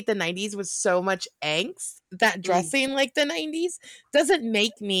associate the 90s with so much angst that dressing like the 90s doesn't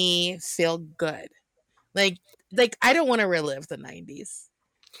make me feel good. Like I don't want to relive the 90s.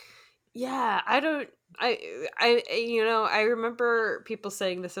 Yeah, I remember people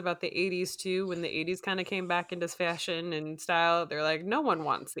saying this about the 80s too, when the 80s kind of came back into fashion and style. They're like, no one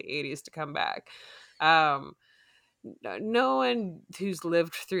wants the 80s to come back. no one who's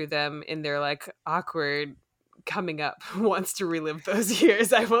lived through them in their like awkward coming up wants to relive those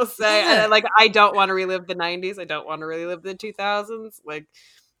years, I will say. And like, I don't want to relive the 90s. I don't want to relive the 2000s. Like,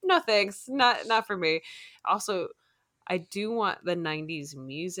 no thanks. Not for me. Also, I do want the 90s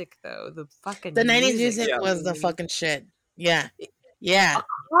music though. The 90s music was the fucking shit. Yeah.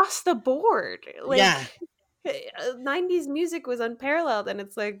 Across the board. Like, yeah. 90s music was unparalleled, and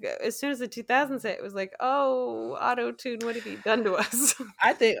it's like as soon as the 2000s hit, it was like, oh, auto-tune, what have you done to us?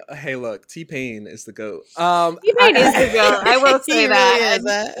 I think, hey, look, T-Pain is the GOAT. T-Pain is the GOAT. I will say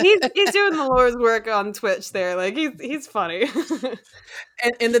that. Really he's doing the Lord's work on Twitch there. Like, he's funny.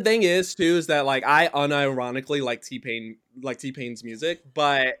 and the thing is too is that like I unironically like T-Pain's music,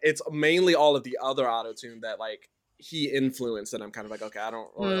 but it's mainly all of the other auto-tune that like he influenced, and I'm kind of like, okay, I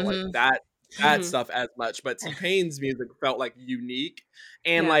don't really like that stuff as much, but T-Pain's music felt like unique,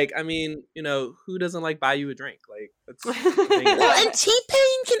 and like, I mean, you know, who doesn't like Buy You a Drink? Like, that's well, and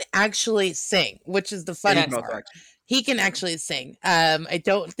T-Pain can actually sing, which is the funny part. He can actually sing. I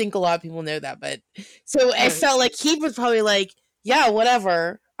don't think a lot of people know that, but so I felt like he was probably like, yeah,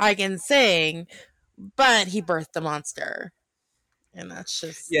 whatever, I can sing, but he birthed the monster. And that's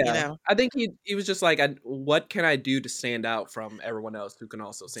just, you know. I think he was just like, what can I do to stand out from everyone else who can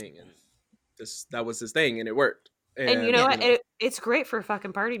also sing? And that was his thing, and it worked. And you know what? It's great for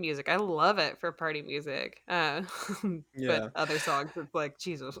fucking party music. I love it for party music. But other songs, it's like,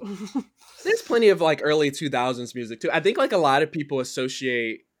 Jesus. There's plenty of like early 2000s music too. I think like a lot of people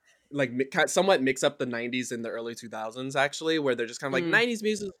associate, like somewhat mix up the 90s and the early 2000s actually, where they're just kind of like 90s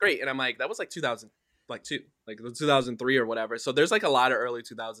music is great, and I'm like, that was like 2000, like 2003 or whatever. So there's like a lot of early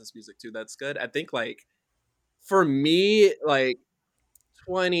 2000s music too that's good. I think like for me, like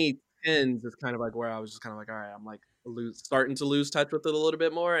 2010s is kind of like where I was just kind of like, all right, I'm like starting to lose touch with it a little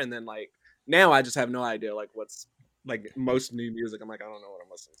bit more, and then like now I just have no idea like what's like most new music. I'm like, I don't know what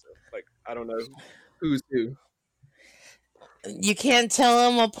I'm listening to. Like, I don't know who's who. You can't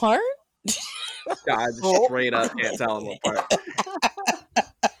tell them apart? Yeah, I just straight up can't tell them apart.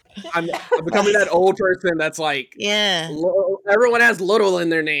 I'm becoming that old person that's like, everyone has little in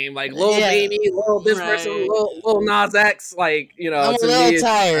their name, like Lil Baby, Lil this person, Lil Nas X, like, you know. I'm a little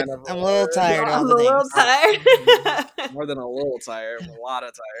tired. I'm a little tired. I'm a little tired. More than a little tired, a lot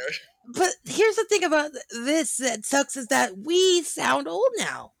of tired. But here's the thing about this that sucks is that we sound old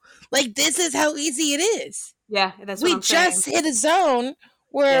now. Like, this is how easy it is. Yeah, that's what I'm just hit a zone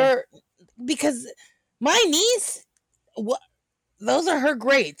where, because my niece, those are her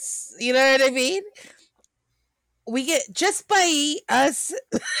greats. You know what I mean? We get, just by us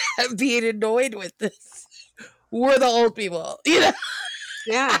being annoyed with this, we're the old people, you know?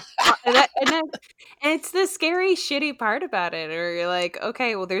 Yeah. And it's the scary, shitty part about it. Or you're like,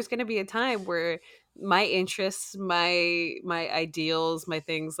 okay, well, there's going to be a time where my interests, my ideals, my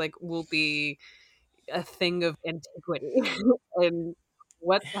things like will be a thing of antiquity. And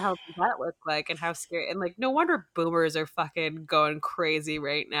what the hell does that look like, and how scary? And like, no wonder boomers are fucking going crazy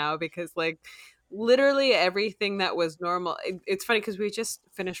right now, because like literally everything that was normal. It's funny because we just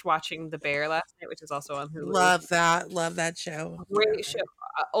finished watching The Bear last night, which is also on Hulu. Love that show. Great show.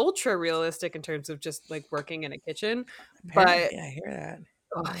 Ultra realistic in terms of just like working in a kitchen. Apparently, but I hear that.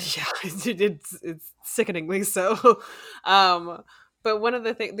 Oh yeah, it's sickeningly so. But one of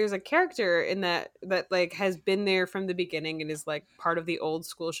the things, there's a character in that like has been there from the beginning and is like part of the old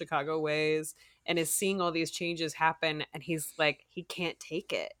school Chicago ways and is seeing all these changes happen, and he's like, he can't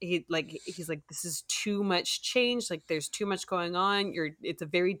take it. He's like, this is too much change. Like, there's too much going on. It's a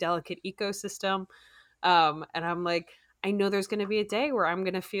very delicate ecosystem. And I'm like, I know there's going to be a day where I'm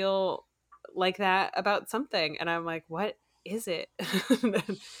going to feel like that about something. And I'm like, what is it?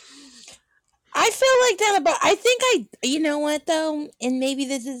 I feel like that about, I think you know what though? And maybe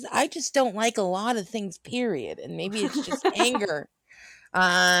I just don't like a lot of things, period. And maybe it's just anger.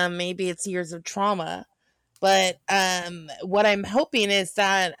 Maybe it's years of trauma. But what I'm hoping is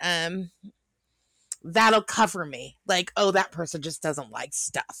that that'll cover me. Like, oh, that person just doesn't like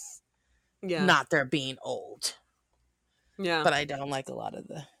stuff. Yeah. Not their being old. Yeah. But I don't like a lot of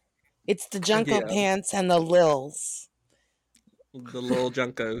it's the Junko Pants and the Lils. The little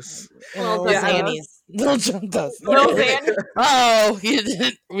Junkos. Little Zannies. Little Junkos. Little Zannies. Oh, you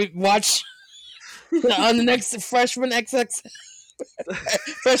didn't watch on the next freshman XX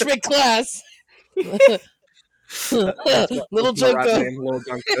freshman class. Little Junko. Little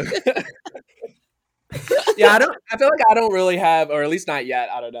Junko. Yeah, I feel like I don't really have, or at least not yet.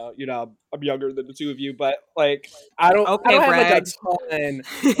 I don't know. I'm younger than the two of you, but like I don't have brag. like a ton.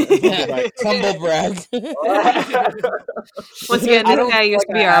 Humble brag. Once again, this guy used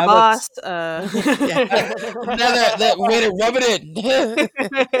to be our boss. Now that way to rub it in.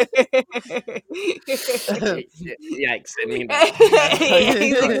 Yikes! I mean,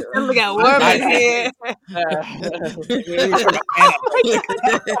 he's like, something got warm in here.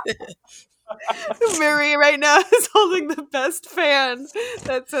 Marie right now is holding the best fan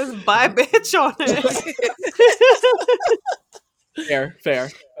that says "Bye, bitch" on it. Fair.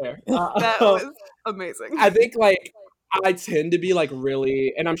 That was amazing. I think like I tend to be like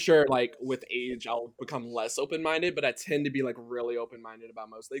really, and I'm sure like with age I'll become less open-minded, but I tend to be like really open-minded about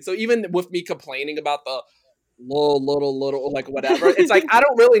most things. So even with me complaining about the little like whatever, it's like I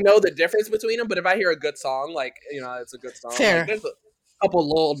don't really know the difference between them, but if I hear a good song, like it's a good song. Fair. Like, there's a couple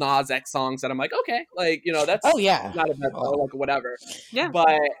Lil Nas X songs that I'm like, okay, like that's not a bad song, like whatever. Yeah,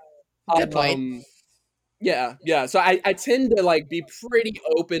 but good point. Yeah. So I tend to like be pretty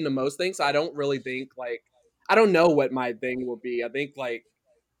open to most things. So I don't really think like I don't know what my thing will be. I think like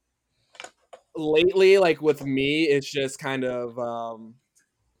lately, like with me, it's just kind of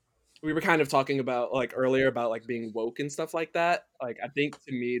we were kind of talking about like earlier about like being woke and stuff like that. Like I think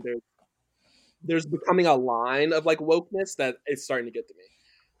to me there's becoming a line of like wokeness that is starting to get to me.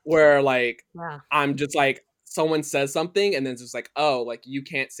 Where like I'm just like someone says something and then it's just like, oh, like you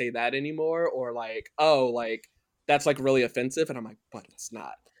can't say that anymore, or like, oh, like that's like really offensive, and I'm like, but it's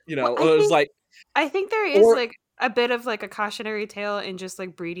not, it was like I think there is like a bit of like a cautionary tale in just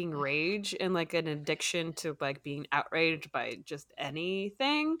like breeding rage and like an addiction to like being outraged by just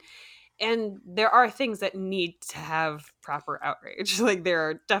anything. And there are things that need to have proper outrage. Like there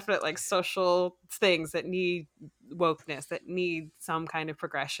are definite like social things that need wokeness, that need some kind of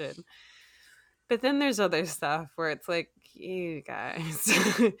progression. But then there's other stuff where it's like, you guys,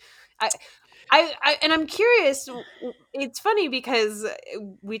 I and I'm curious. It's funny because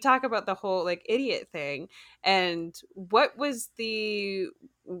we talk about the whole like idiot thing, and what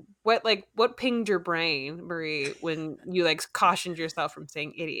pinged your brain, Marie, when you like cautioned yourself from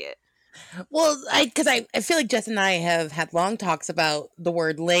saying idiot? Well, because I feel like Jess and I have had long talks about the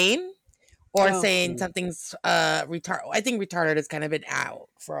word lame or saying something's retarded. I think retarded has kind of been out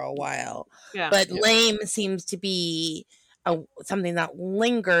for a while. Yeah. But lame seems to be something that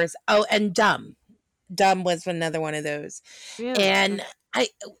lingers. Oh, and dumb. Dumb was another one of those. Yeah. And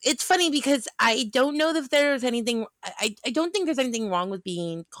it's funny because I don't know if there's anything, I don't think there's anything wrong with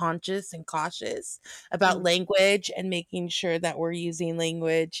being conscious and cautious about language and making sure that we're using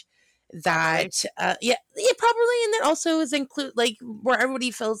language that properly, and that also is include like where everybody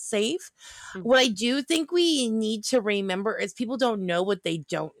feels safe. What I do think we need to remember is people don't know what they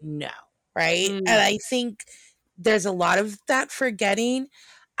don't know, right? And I think there's a lot of that forgetting,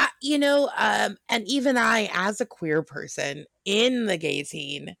 and even I, as a queer person in the gay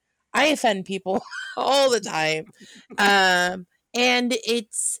scene, I offend people all the time, and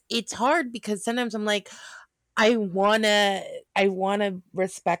it's hard because sometimes I'm like, I wanna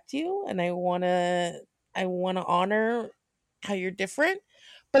respect you, and I wanna honor how you're different,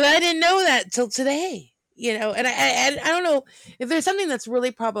 but I didn't know that till today, and I don't know if there's something that's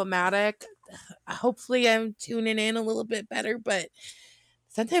really problematic. Hopefully I'm tuning in a little bit better, but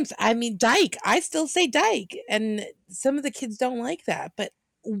sometimes, I mean, dyke, I still say dyke, and some of the kids don't like that, but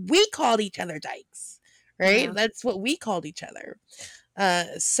we called each other dykes, right? Yeah. That's what we called each other.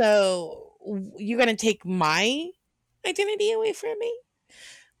 So you're going to take my identity away from me?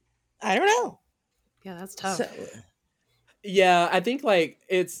 I don't know. Yeah, that's tough. So, yeah, I think like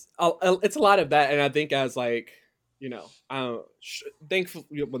it's a lot of that, and I think as like, thankfully,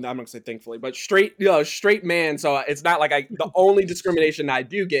 well, I'm not gonna say thankfully, but straight man. So it's not like the only discrimination I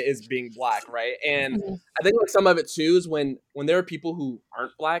do get is being black, right? And I think like some of it too is when there are people who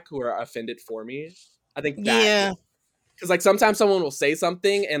aren't black who are offended for me. I think that because like sometimes someone will say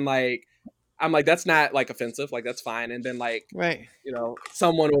something and like I'm like, that's not like offensive, like that's fine, and then like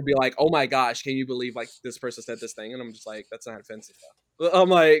someone will be like, oh my gosh, can you believe like this person said this thing? And I'm just like, that's not offensive though. I'm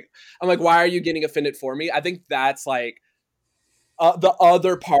like, why are you getting offended for me? I think that's like the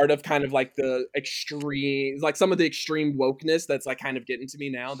other part of kind of like the extreme, like some of the extreme wokeness that's like kind of getting to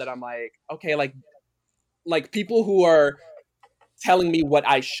me now, that I'm like, okay, like people who are telling me what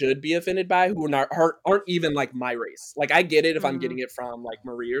I should be offended by who aren't even like my race. Like I get it if I'm getting it from like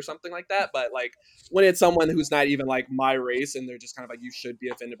Marie or something like that, but like when it's someone who's not even like my race and they're just kind of like, you should be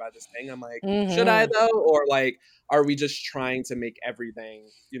offended by this thing, I'm like, should I though? Or like, are we just trying to make everything,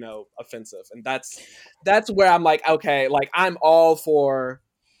 offensive? And that's where I'm like, okay, like I'm all for,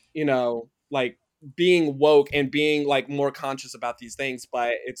 like being woke and being like more conscious about these things,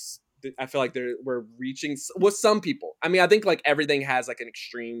 but I feel like we're reaching with some people. I mean, I think like everything has like an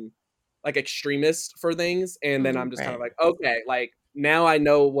extreme, like extremist for things, and then I'm just kind of like, okay, like now I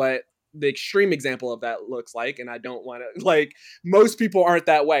know what the extreme example of that looks like, and I don't want to, like, most people aren't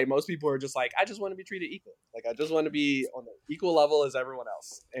that way. Most people are just like, I just want to be treated equal. Like, I just want to be on the equal level as everyone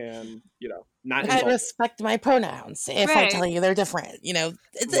else, and not I respect my pronouns if I tell you they're different.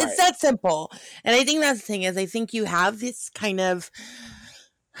 It's that simple. And I think that's the thing is I think you have this kind of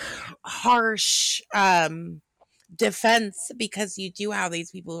harsh defense because you do have these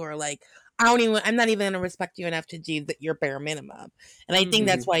people who are like, I'm not even going to respect you enough to do your bare minimum. And I think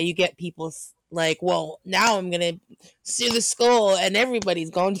that's why you get people like, well, now I'm going to sue the school and everybody's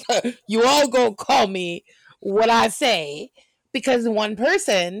going to, you all go call me what I say, because one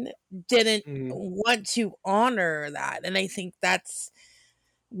person didn't want to honor that. And I think that's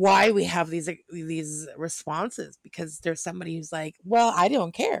why we have these responses, because there's somebody who's like, well, I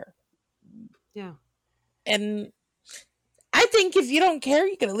don't care. Yeah. And I think if you don't care,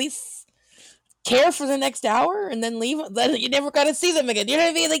 you can at least care for the next hour and then leave. Then you never got to see them again. You know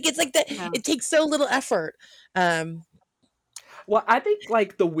what I mean? Like, it's like that. Yeah. It takes so little effort. Well, I think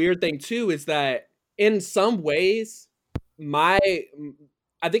like the weird thing too is that in some ways, I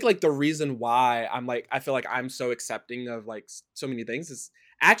think like the reason why I feel like I'm so accepting of like so many things is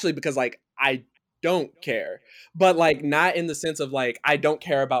actually because like I don't care, but like not in the sense of like I don't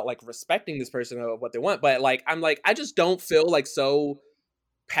care about like respecting this person or what they want, but like I'm like I just don't feel like so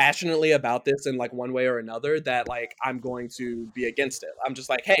passionately about this in like one way or another that like I'm going to be against it. I'm just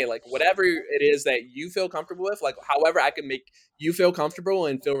like, hey, like whatever it is that you feel comfortable with, like however I can make you feel comfortable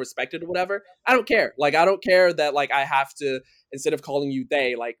and feel respected or whatever, I don't care. Like I don't care that like I have to, instead of calling you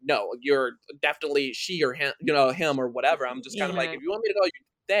they, like no, you're definitely she or him, him or whatever. I'm just kind of like, if you want me to call you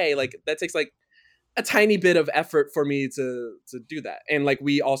they, like that takes like a tiny bit of effort for me to do that. And like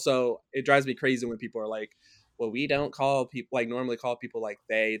it drives me crazy when people are like, well, we don't call people like normally call people like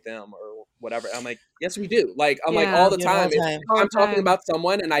they, them, or whatever. I'm like, yes, we do. Like, I'm like all the time. If I'm talking about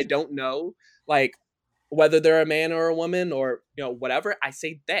someone and I don't know, like whether they're a man or a woman or, whatever, I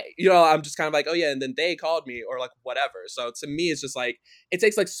say they, I'm just kind of like, oh yeah. And then they called me or like whatever. So to me, it's just like, it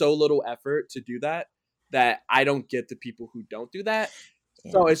takes like so little effort to do that I don't get the people who don't do that.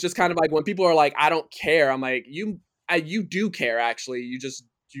 Yeah. So it's just kind of like when people are like, I don't care. I'm like, you do care. Actually, you just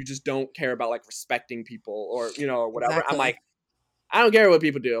don't care about like respecting people or or whatever. Exactly. I'm like, I don't care what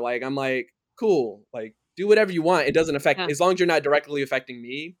people do. Like I'm like, cool, like do whatever you want. It doesn't affect as long as you're not directly affecting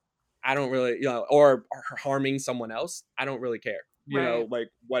me. I don't really or harming someone else. I don't really care. You know like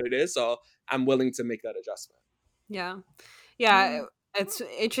what it is. So I'm willing to make that adjustment. Yeah. It's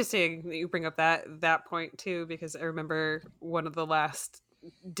interesting that you bring up that point too, because I remember one of the last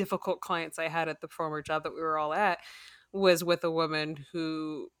difficult clients I had at the former job that we were all at was with a woman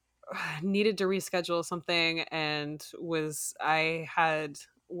who needed to reschedule something, and I had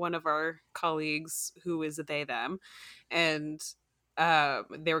one of our colleagues who is a they them, and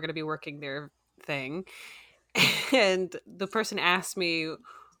they were going to be working their thing, and the person asked me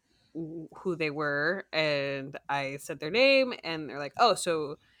who they were, and I said their name, and they're like, oh,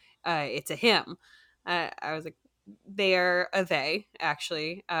 so it's a him. I was like, they are a they,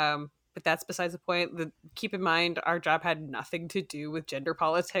 actually. But that's besides the point. Keep in mind, our job had nothing to do with gender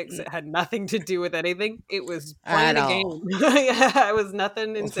politics. It had nothing to do with anything. It was playing a game. Yeah, it was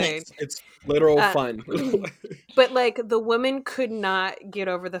nothing insane. It's literal fun. But like the woman could not get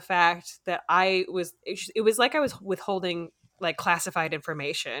over the fact that it was like I was withholding like classified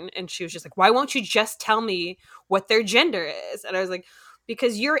information, and she was just like, why won't you just tell me what their gender is? And I was like,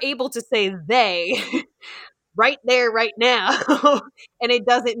 because you're able to say they right there, right now, and it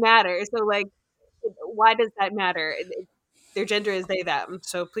doesn't matter. So, like, why does that matter? Their gender is they, them.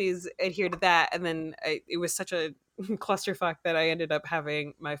 So please adhere to that. And then it was such a clusterfuck that I ended up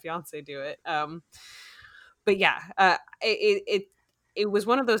having my fiance do it. But yeah, it was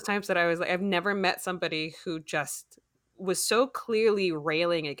one of those times that I was like, I've never met somebody who just was so clearly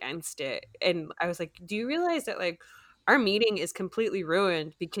railing against it. And I was like, do you realize that like our meeting is completely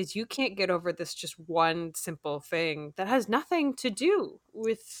ruined because you can't get over this just one simple thing that has nothing to do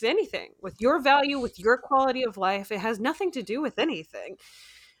with anything, with your value, with your quality of life. It has nothing to do with anything.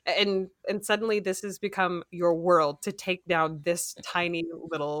 And suddenly this has become your world to take down this tiny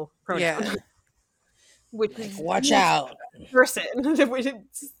little pronoun. Yeah. Which is watch out person. Which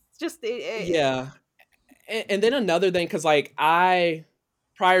is just yeah. And then another thing, because like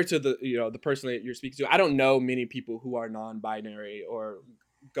prior to the the person that you're speaking to, I don't know many people who are non-binary or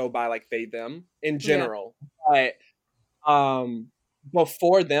go by like they them in general. Yeah. But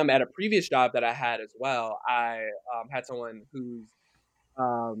before them at a previous job that I had as well, I had someone whose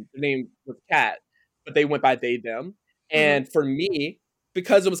their name was Kat, but they went by they them. And for me,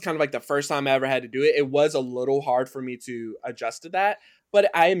 because it was kind of like the first time I ever had to do it, it was a little hard for me to adjust to that. But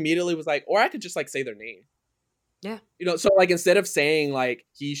I immediately was like, or I could just like say their name. Yeah. You know, so like instead of saying like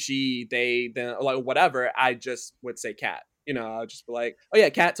he, she, they, then like whatever, I just would say Kat. You know, I'll just be like, oh yeah,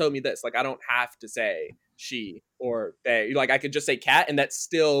 Kat told me this. Like I don't have to say she or they. Like I could just say Kat, and that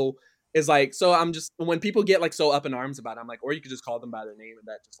still is like, so I'm just, when people get like so up in arms about it, I'm like, or you could just call them by their name, and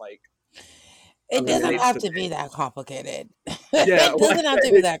that just like it doesn't have to be that complicated. Yeah, it doesn't have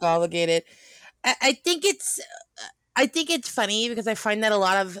to be that complicated. I think it's funny because I find that a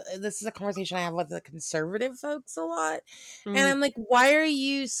lot of this is a conversation I have with the conservative folks a lot, and I'm like, why are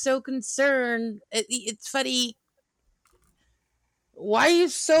you so concerned? It's funny. Why are you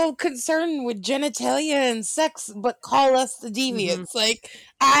so concerned with genitalia and sex, but call us the deviants? Like,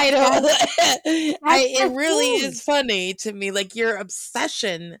 I don't. It really is funny to me. Like, your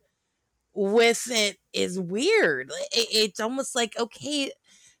obsession with it is weird. It's almost like, okay.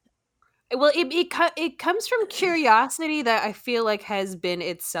 Well, it comes from curiosity that I feel like has been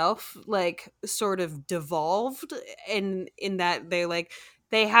itself like sort of devolved, and in that they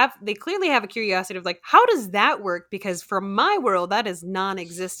clearly have a curiosity of like, how does that work? Because for my world, that is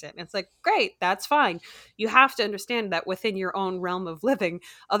non-existent. It's like, great, that's fine. You have to understand that within your own realm of living,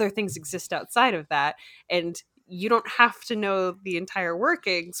 other things exist outside of that, and you don't have to know the entire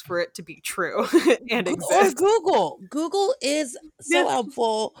workings for it to be true and exist. Or Google is so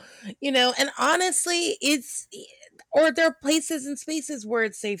helpful, you know, and honestly, or there are places and spaces where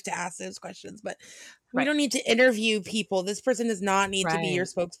it's safe to ask those questions, but we don't need to interview people. This person does not need to be your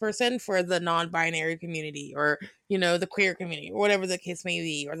spokesperson for the non-binary community, or, you know, the queer community, or whatever the case may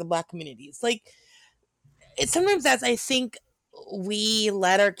be, or the Black communities. Like, sometimes that's, I think we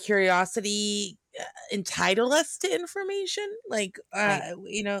let our curiosity entitle us to information. Like,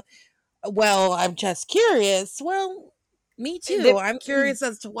 you know, well, I'm just curious. Well, me too. I'm curious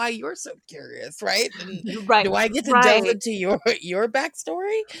as to why you're so curious, right? And do I get to delve into your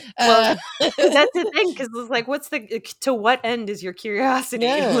backstory? Well, that's the thing, because it's like, to what end is your curiosity?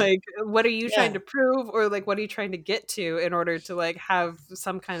 Like, what are you trying to prove, or like, what are you trying to get to in order to like have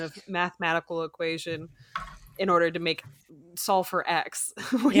some kind of mathematical equation in order to solve for X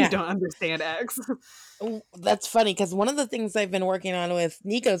when you don't understand X? That's funny, because one of the things I've been working on with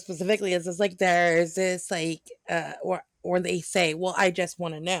Nico specifically is like, there's this like or they say, well, I just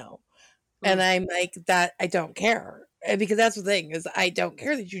want to know, and I'm like, that I don't care, because that's the thing, is I don't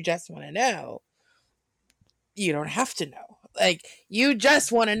care that you just want to know. You don't have to know. Like, you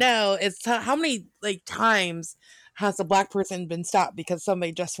just want to know. It's how many like times has a Black person been stopped because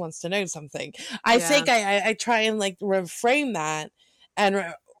somebody just wants to know something? I think I try and like reframe that,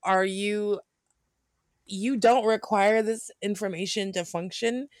 and are you don't require this information to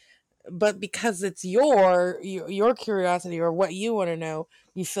function, but because it's your curiosity or what you want to know,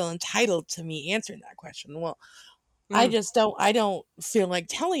 you feel entitled to me answering that question. Well, I don't feel like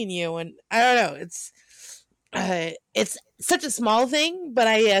telling you, and I don't know. It's such a small thing, but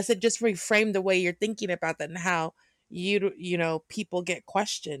I guess it just reframed the way you're thinking about that, and how you know, people get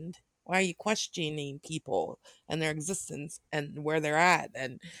questioned. Why are you questioning people and their existence and where they're at?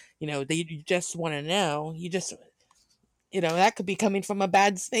 And, you know, you just want to know. You just, you know, that could be coming from a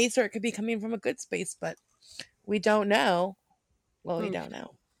bad space, or it could be coming from a good space, but we don't know. Well, we don't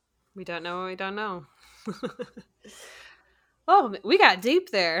know. We don't know what we don't know. Oh, we got deep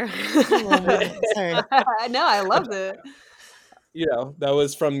there. Sorry. I know, I loved it. You know, that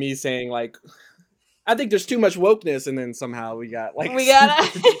was from me saying like, I think there's too much wokeness, and then somehow we got we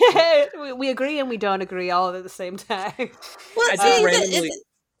agree and we don't agree all at the same time. Well,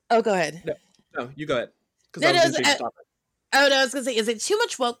 oh, go ahead. No, you go ahead. I was gonna say, is it too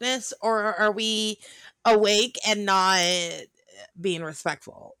much wokeness, or are we awake and not being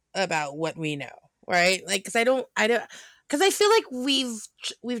respectful about what we know? Right? Like, because because I feel like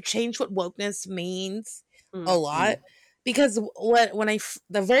we've changed what wokeness means a lot. Because when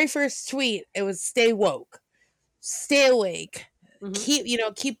the very first tweet, it was stay woke, stay awake,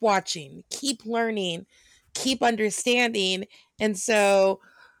 keep watching, keep learning, keep understanding. And so,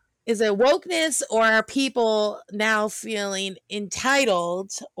 is it wokeness, or are people now feeling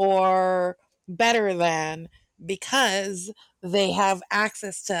entitled or better than because they have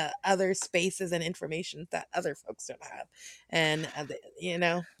access to other spaces and information that other folks don't have? And you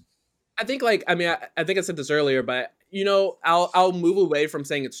know, I think like, I mean, I think I said this earlier, but you know, I'll move away from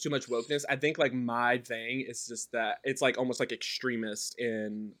saying it's too much wokeness. I think like my thing is just that it's like almost like extremist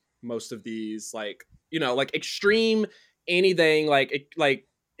in most of these, like, you know, like extreme anything like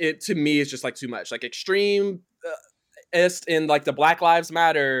it to me is just like too much. Like extreme in like the Black Lives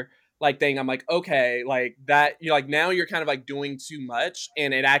Matter like thing, I'm like, okay, like that, you like now you're kind of like doing too much,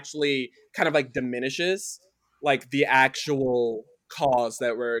 and it actually kind of like diminishes like the actual cause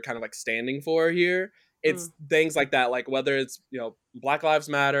that we're kind of like standing for here. It's things like that, like whether it's, you know, Black Lives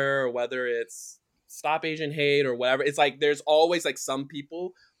Matter or whether it's Stop Asian Hate or whatever. It's like there's always like some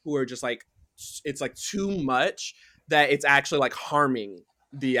people who are just like, it's like too much that it's actually like harming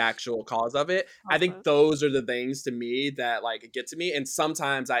the actual cause of it. I think those are the things to me that like get to me, and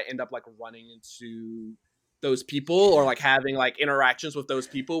sometimes I end up like running into those people or like having like interactions with those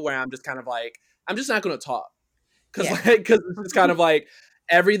people where I'm just kind of like, I'm just not going to talk because it's kind of like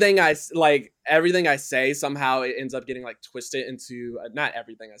everything I say somehow it ends up getting like twisted into not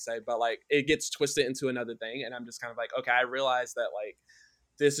everything I say, but like it gets twisted into another thing, and I'm just kind of like, okay, I realize that like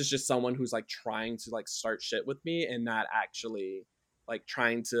this is just someone who's like trying to like start shit with me and not actually like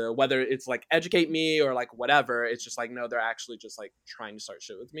trying to, whether it's like educate me or like whatever. It's just like, no, they're actually just like trying to start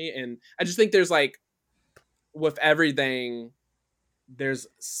shit with me. And I just think there's like, with everything, there's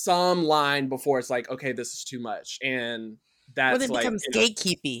some line before it's like, okay, this is too much. And that's when it like, becomes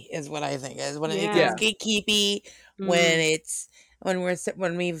gatekeepy is what I think is when it becomes gatekeepy,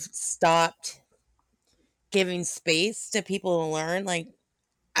 when we've stopped giving space to people to learn. Like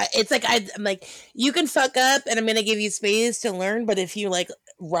it's like I'm like, you can fuck up and I'm gonna give you space to learn, but if you like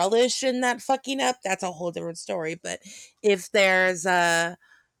relish in that fucking up, that's a whole different story. But if there's oh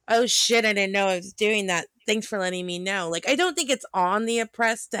shit, I didn't know I was doing that, thanks for letting me know. Like I don't think it's on the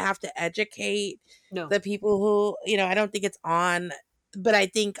oppressed to have to educate the people who, you know, I don't think it's on, but I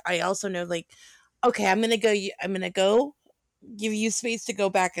think I also know like, okay, I'm gonna go give you space to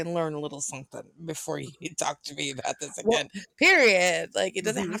go back and learn a little something before you talk to me about this again. Period. Like it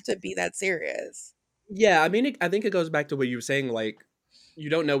doesn't have to be that serious. Yeah, I mean, I think it goes back to what you were saying, like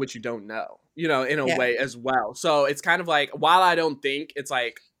you don't know what you don't know, you know, in a way as well. So it's kind of like, while I don't think it's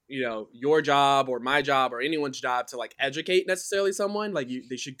like, you know, your job or my job or anyone's job to like educate necessarily someone, like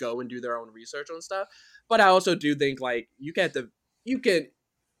they should go and do their own research on stuff. But I also do think like you can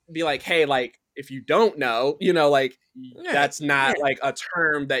be like, hey, like if you don't know, you know, like that's not like a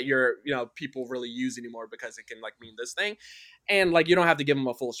term that you're, you know, people really use anymore because it can like mean this thing. And like you don't have to give them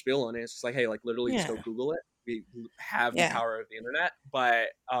a full spiel on it. It's just like, hey, like literally just go Google it. We have the power of the internet. But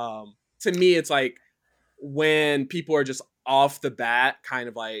to me, it's like when people are just off the bat kind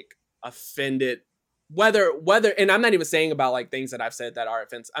of like offended, whether and I'm not even saying about like things that I've said that are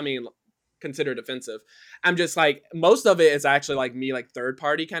offensive. I mean, considered offensive. I'm just like, most of it is actually like me, like third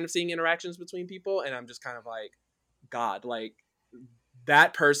party kind of seeing interactions between people. And I'm just kind of like, God, like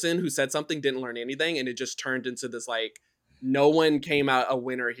that person who said something didn't learn anything. And it just turned into this, like, no one came out a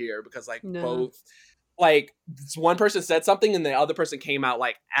winner here because like both, like this one person said something and the other person came out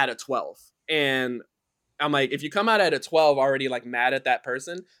like at a 12. And I'm like, if you come out at a 12 already like mad at that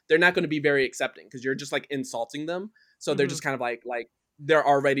person, they're not going to be very accepting because you're just like insulting them. So they're just kind of like they're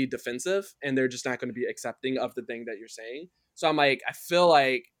already defensive and they're just not going to be accepting of the thing that you're saying. So I'm like, I feel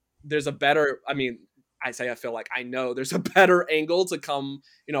like there's a better, I mean, I say I feel like I know there's a better angle to come,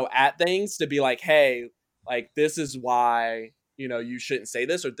 you know, at things to be like, hey, like this is why, you know, you shouldn't say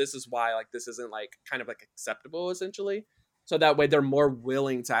this, or this is why like this isn't like kind of like acceptable essentially. So that way they're more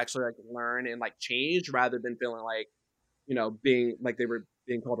willing to actually like learn and like change rather than feeling like, you know, being like they were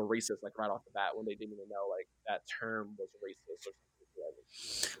being called a racist like right off the bat when they didn't even know like that term was racist or something.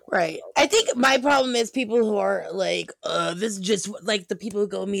 Right. I think my problem is people who are like, this is just like the people who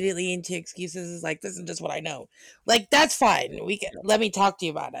go immediately into excuses is like, this is just what I know. Like, that's fine. Let me talk to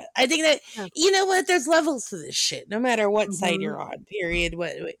you about it. I think that, you know what, there's levels to this shit, no matter what side you're on, period.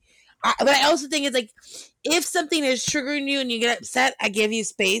 But I also think it's like, if something is triggering you and you get upset, I give you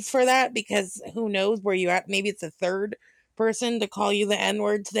space for that because who knows where you're at. Maybe it's a third person to call you the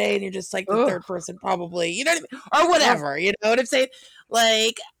N-word today and you're just like the third person probably, you know what I mean? Or whatever, you know what I'm saying?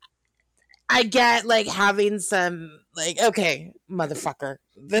 Like, I get like having some like, okay, motherfucker,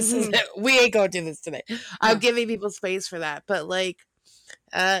 this is it. We ain't gonna do this today. I'm giving people space for that, but like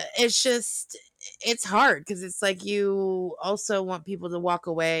it's just, it's hard because it's like you also want people to walk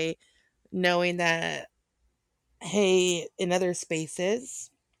away knowing that, hey, in other spaces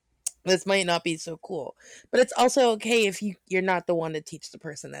this might not be so cool, but it's also okay if you're not the one to teach the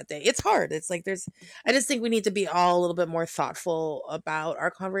person that day. It's hard. It's like I just think we need to be all a little bit more thoughtful about our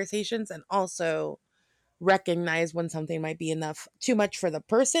conversations and also recognize when something might be too much for the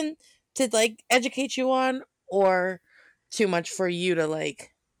person to like educate you on, or too much for you to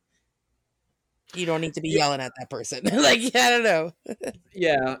like, you don't need to be yelling at that person. Like, I don't know.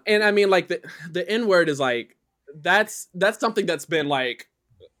 Yeah. And I mean, like the N-word is like, that's something that's been like,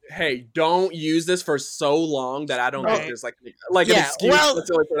 hey, don't use this for so long that I don't think there's like an excuse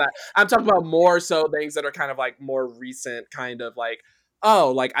for that. I'm talking about more so things that are kind of like more recent, kind of like,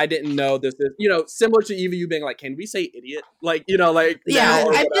 oh, like I didn't know this is, similar to Eva, you being like, can we say idiot? Like, like, yeah,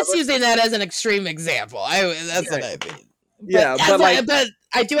 I'm just using that as an extreme example. That's what I mean. But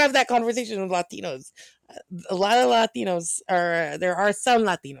I do have that conversation with Latinos. A lot of Latinos there are some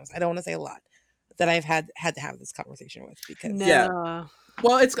Latinos, I don't want to say a lot, that I've had to have this conversation with because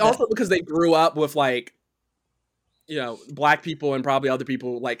well, it's also because they grew up with like, Black people and probably other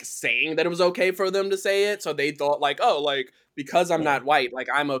people like saying that it was okay for them to say it, so they thought like, oh, like because I'm not white, like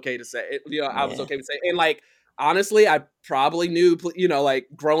I'm okay to say it. I was okay to say it. And like honestly, I probably knew, like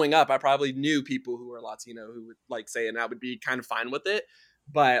growing up, I probably knew people who were Latino who would like say it, and I would be kind of fine with it.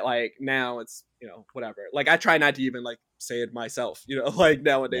 But like now it's whatever. Like I try not to even like say it myself. Like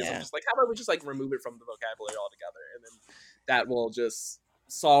nowadays I'm just like, how about we just like remove it from the vocabulary altogether, and then that will just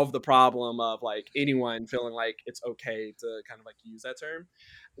solve the problem of like anyone feeling like it's okay to kind of like use that term.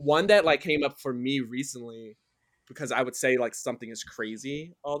 One that like came up for me recently, because I would say like something is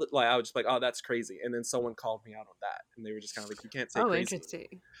crazy like I would just be like, oh, that's crazy, and then someone called me out on that, and they were just kind of like, you can't say crazy.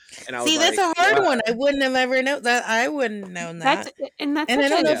 Interesting. And I was that's a hard one. I wouldn't have ever known that. I wouldn't have known that. And I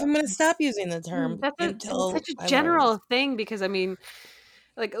don't know if I'm going to stop using the term. That's such a general thing, because I mean,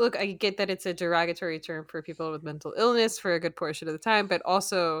 like, look, I get that it's a derogatory term for people with mental illness for a good portion of the time, but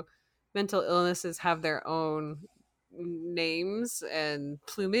also mental illnesses have their own names and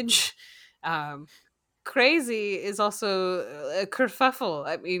plumage. Crazy is also a kerfuffle.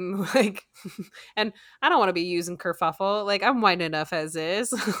 I mean, like, and I don't want to be using kerfuffle. Like, I'm white enough as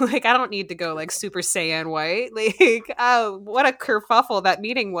is. Like, I don't need to go like Super Saiyan white. Like, oh, what a kerfuffle that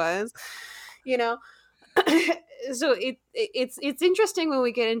meeting was, So it's interesting when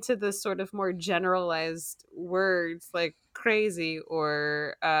we get into the sort of more generalized words like crazy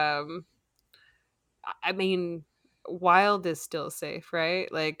or I mean, wild is still safe,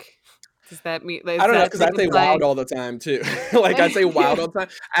 right? Like, does that mean? I don't know, because I say wild all the time too. Like I say wild all the time.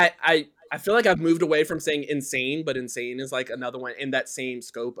 I feel like I've moved away from saying insane, but insane is like another one in that same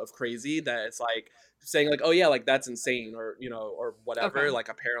scope of crazy, that it's like saying like, oh yeah, like that's insane, or or whatever. Okay. Like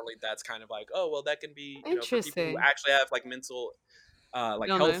apparently that's kind of like, oh well, that can be for people who actually have like mental like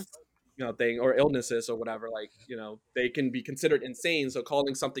illness. Health thing or illnesses or whatever, like they can be considered insane. So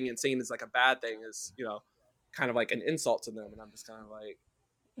calling something insane is like a bad thing is kind of like an insult to them, and I'm just kind of like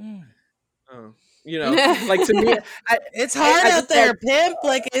like to me it's hard out there, pimp.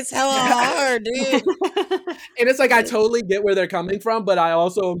 Like it's hella hard, dude. And it's like I totally get where they're coming from, but I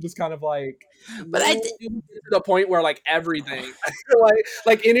also am just kind of like, but I to the point where like everything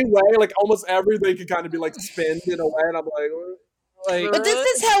like anyway, like almost everything can kind of be like spinned in a way, and I'm like, but this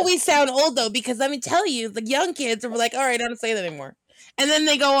is how we sound old though, because let me tell you, the young kids are like, all right, I don't say that anymore, and then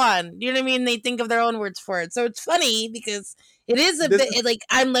they go on. You know what I mean? They think of their own words for it. So it's funny because it is a bit like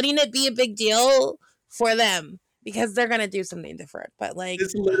I'm letting it be a big deal for them because they're gonna do something different. But like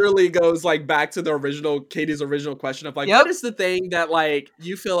this literally goes like back to the Katie's original question of like, what is the thing that like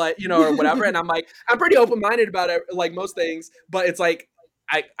you feel like or whatever? And I'm like, I'm pretty open minded about it, like most things, but it's like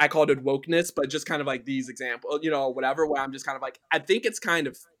I called it wokeness, but just kind of like these examples, whatever, where I'm just kind of like, I think it's kind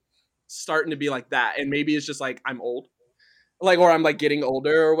of starting to be like that, and maybe it's just like I'm old. Like, or I'm like getting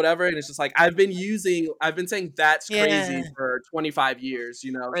older or whatever. And it's just like, I've been saying that's crazy for 25 years,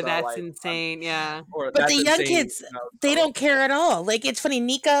 Or so that's like, insane. Yeah. But the young kids, they don't care at all. Like, it's funny.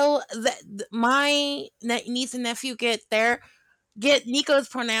 Nico, my niece and nephew get Nico's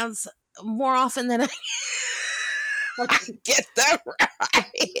pronouns more often than I get them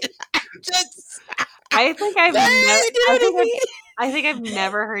right. I think I've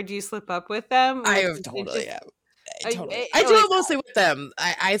never heard you slip up with them. I have totally have. I do it mostly with them.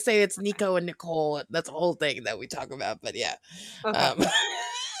 I say it's Nico and Nicole. That's a whole thing that we talk about. But yeah, okay.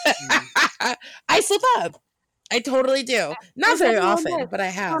 I slip up. I totally do. Not very often, but I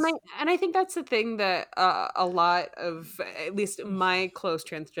have. And I think that's the thing that a lot of, at least my close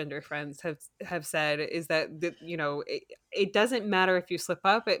transgender friends have said, is that it doesn't matter if you slip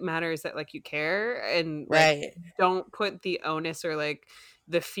up. It matters that like you care, and like, don't put the onus or like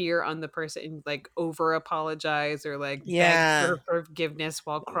the fear on the person, like over apologize or like beg for forgiveness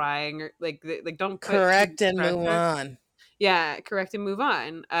while crying, or like don't correct and move on. Yeah, correct and move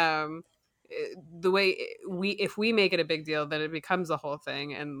on. The way if we make it a big deal, then it becomes a whole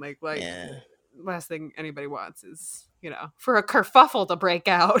thing, and like last thing anybody wants is for a kerfuffle to break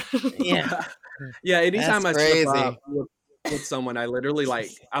out. Anytime I slip up with someone, I literally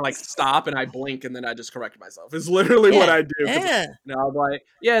I stop and I blink and then I just correct myself. It's literally what I do. I'm like,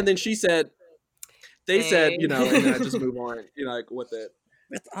 and then she said, they said, and then I just move on, like with it.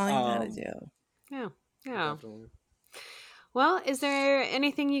 That's all you gotta do. Yeah. Definitely. Well, is there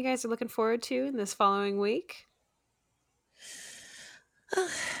anything you guys are looking forward to in this following week?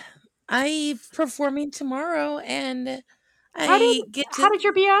 I'm performing tomorrow, and how did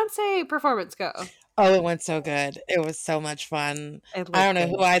your Beyonce performance go? Oh, it went so good. It was so much fun. I don't know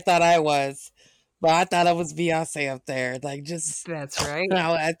who I thought I was, but I thought I was Beyonce up there. Like, just that's right.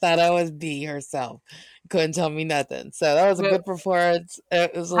 I thought I was B herself. Couldn't tell me nothing. So that was a good performance.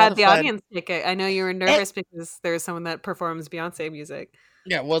 It was a lot of fun. How'd the audience take it? I know you were nervous because there's someone that performs Beyonce music.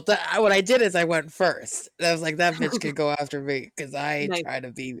 Yeah, well, what I did is I went first. I was like, that bitch could go after me because I try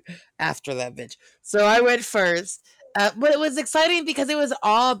to be after that bitch. So I went first. But it was exciting because it was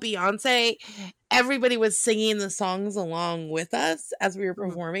all Beyonce. Everybody was singing the songs along with us as we were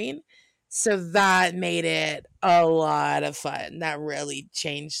performing. So that made it a lot of fun. That really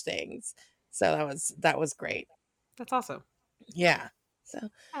changed things. So that was great. That's awesome. Yeah. So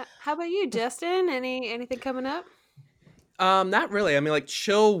how about you, Justin? Anything coming up? Not really. I mean, like,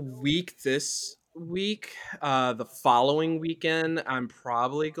 chill week this week. The following weekend, I'm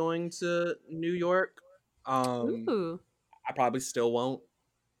probably going to New York. Ooh. I probably still won't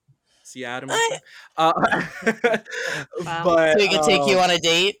see Adam. Wow. But so he can take you on a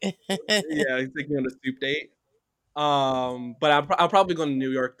date. Yeah, he's taking me on a soup date. But I'm probably going to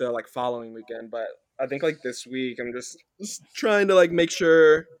New York the like following weekend. But I think like this week, I'm just trying to like make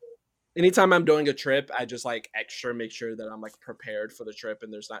sure. Anytime I'm doing a trip, I just like extra make sure that I'm like prepared for the trip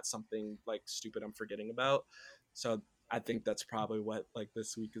and there's not something like stupid I'm forgetting about. So I think that's probably what like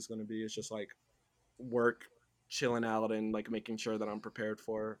this week is going to be. It's just like work, chilling out, and like making sure that I'm prepared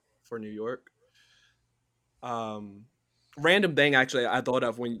for New York. Random thing actually I thought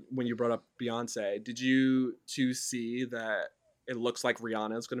of when you brought up Beyonce. Did you two see that it looks like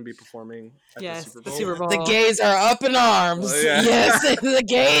Rihanna is going to be performing at the Super Bowl? The gays are up in arms. Yeah. Yes, the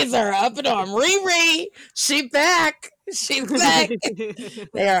gays are up in arms. Riri, she back. She's back.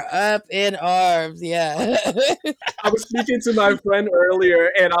 They are up in arms. Yeah. I was speaking to my friend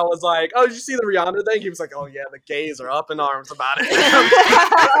earlier, and I was like, "Oh, did you see the Rihanna thing?" He was like, "Oh yeah, the gays are up in arms about it."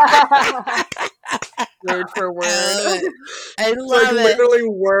 Word for word. I love it. Literally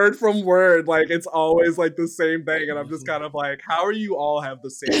word from word. Like, it's always like the same thing. And I'm just kind of like, how are you all have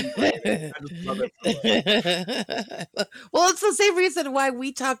the same thing? I just love it so much. Well, it's the same reason why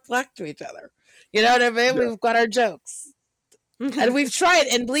we talk black to each other. You know what I mean? Yeah. We've got our jokes. And we've tried,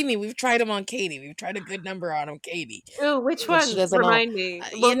 and believe me, we've tried them on Katie. We've tried a good number on Katie. Oh, which one? Remind me.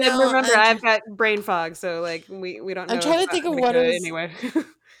 Well, remember, I've got brain fog, so like we don't know. I'm trying to think of what is anyway.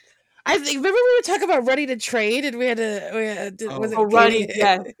 I think remember we were talking about Ready to Trade, and we had to was it running?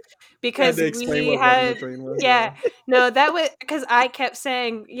 Yeah, because we had no, that was because I kept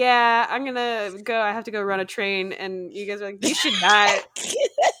saying, yeah, I'm gonna go. I have to go run a train, and you guys were like, you should not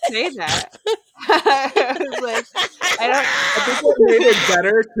say that. I was like, I think what made it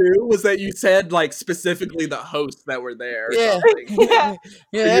better too was that you said like specifically the hosts that were there. Yeah. So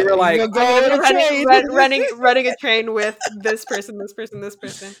you were like, running a train with this person, this person, this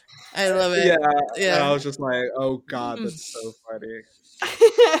person. I love it. Yeah. And I was just like, oh god, that's so funny.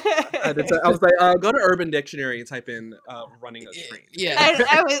 I was like, go to Urban Dictionary and type in running a train. Yeah.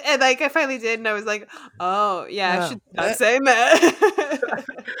 I finally did, and I was like, oh yeah, I should stop saying that.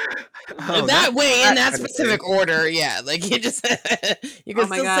 That way, in that specific order, yeah. Like you just you can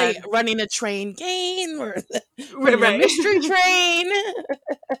still say running a train game or a mystery train.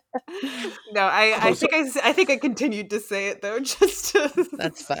 No, I think I continued to say it though, just to...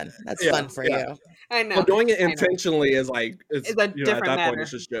 That's fun. That's fun for you. I know. Well, doing it intentionally is like it's a different at that matter. point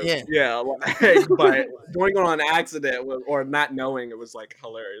it's just jokes. Yeah, like, but doing it on accident or not knowing it was like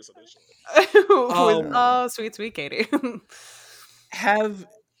hilarious. Oh, sweet Katie. Have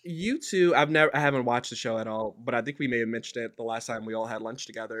you two? I haven't watched the show at all, but I think we may have mentioned it the last time we all had lunch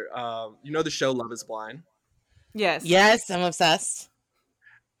together. You know the show Love Is Blind? Yes, I'm obsessed.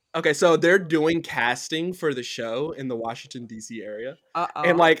 Okay, so they're doing casting for the show in the Washington D.C. area,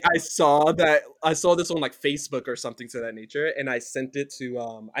 and like I saw this on like Facebook or something to that nature, and I sent it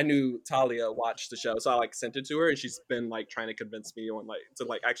to I knew Talia watched the show, so I like sent it to her, and she's been like trying to convince me on like to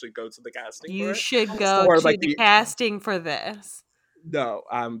like actually go to the casting. You should go to the casting for this. No,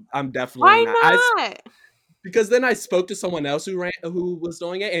 I'm definitely Why not? Because then I spoke to someone else who was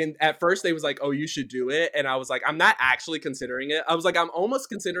doing it, and at first they was like, "Oh, you should do it," and I was like, "I'm not actually considering it." I was like, "I'm almost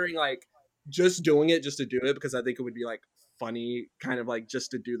considering like just doing it just to do it because I think it would be like funny, kind of like just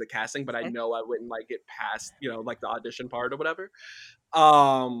to do the casting, but I know I wouldn't like get past like the audition part or whatever."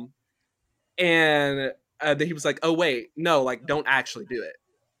 And then he was like, "Oh wait, no, like don't actually do it,"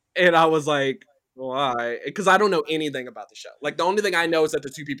 and I was like, Why? Because I don't know anything about the show. Like, the only thing I know is that the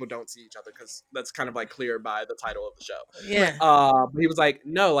two people don't see each other, because that's kind of like clear by the title of the show. Yeah. But he was like,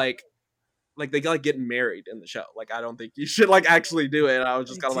 no, like they like get married in the show. Like, I don't think you should like actually do it. And I was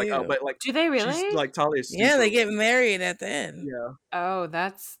just kind of like, oh, but like, do they really? She's, like, Talia's yeah, they get married at the end. Yeah. Oh,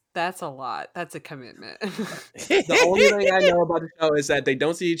 that's a lot. That's a commitment. The only thing I know about the show is that they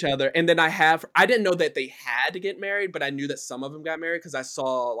don't see each other. And then I didn't know that they had to get married, but I knew that some of them got married because I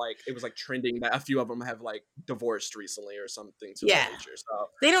saw like it was like trending that a few of them have like divorced recently or something to that nature. So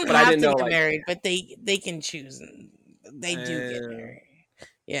they don't have to get married, but they can choose, and they do get married.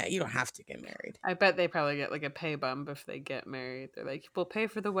 Yeah, you don't have to get married. I bet they probably get like a pay bump if they get married. They're like, we'll pay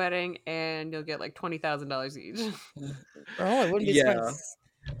for the wedding and you'll get like $20,000 each. Oh, it wouldn't be expensive.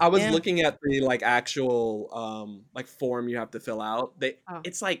 I was looking at the like actual like form you have to fill out.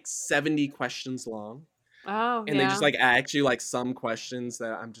 It's like 70 questions long. Oh, and they just like ask you like some questions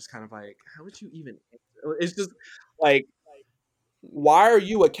that I'm just kind of like, how would you even answer? It's just like, why are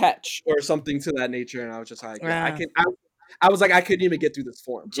you a catch or something to that nature? And I was just like, I was like, I couldn't even get through this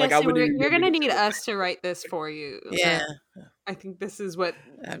form. Justin, like, I wouldn't. You're gonna need us to write this for you. Yeah, I think this is what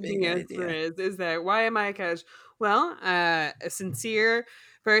the answer is. Is that why am I a catch? Well, a sincere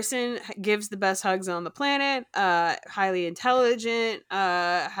person, gives the best hugs on the planet, highly intelligent,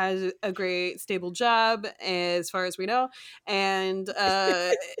 has a great stable job as far as we know, and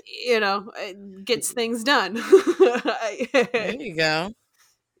gets things done. There you go.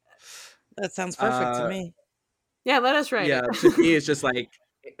 That sounds perfect to me. Yeah, let us write it. To me, it's just like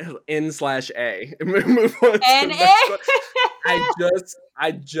N/A. Move on.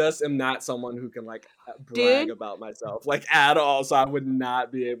 I just am not someone who can like brag about myself like at all. So I would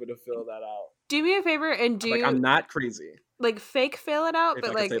not be able to fill that out. Do me a favor and I'm not crazy. Like fake fill it out,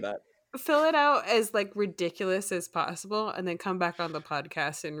 but like fill it out as like ridiculous as possible, and then come back on the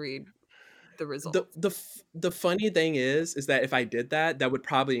podcast and read the results. The funny thing is that if I did that, that would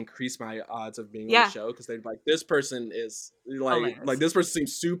probably increase my odds of being on the show, because they'd be like, this person is like this person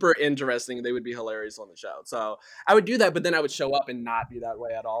seems super interesting. They would be hilarious on the show. So I would do that, but then I would show up and not be that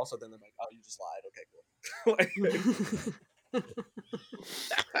way at all. So then they're like, oh, you just lied. Okay, cool.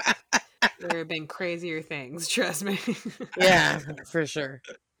 There have been crazier things, trust me. Yeah, for sure.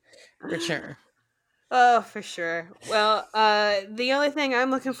 For sure. Oh, for sure. Well, the only thing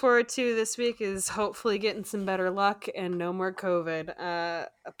I'm looking forward to this week is hopefully getting some better luck and no more COVID. A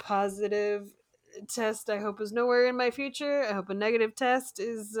positive test, I hope, is nowhere in my future. I hope a negative test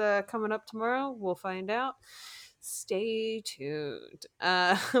is coming up tomorrow. We'll find out. Stay tuned.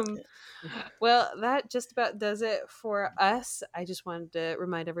 Well, that just about does it for us. I just wanted to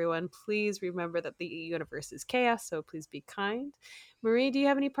remind everyone, please remember that the universe is chaos, so please be kind. Marie, do you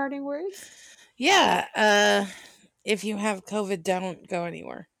have any parting words? Yeah, if you have COVID, don't go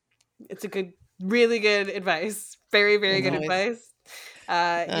anywhere. It's really good advice. Very, very good advice.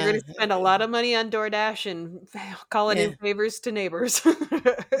 You're going to spend a lot of money on DoorDash and calling in favors to neighbors.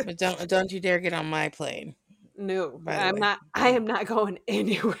 But don't you dare get on my plane. No, I'm not. I am not going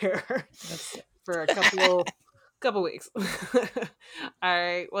anywhere for a couple weeks. All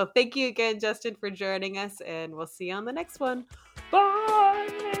right. Well, thank you again, Justin, for joining us, and we'll see you on the next one.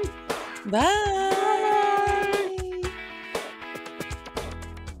 Bye. Bye.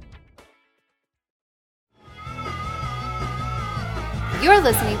 You're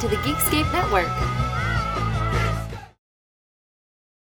listening to the Geekscape Network.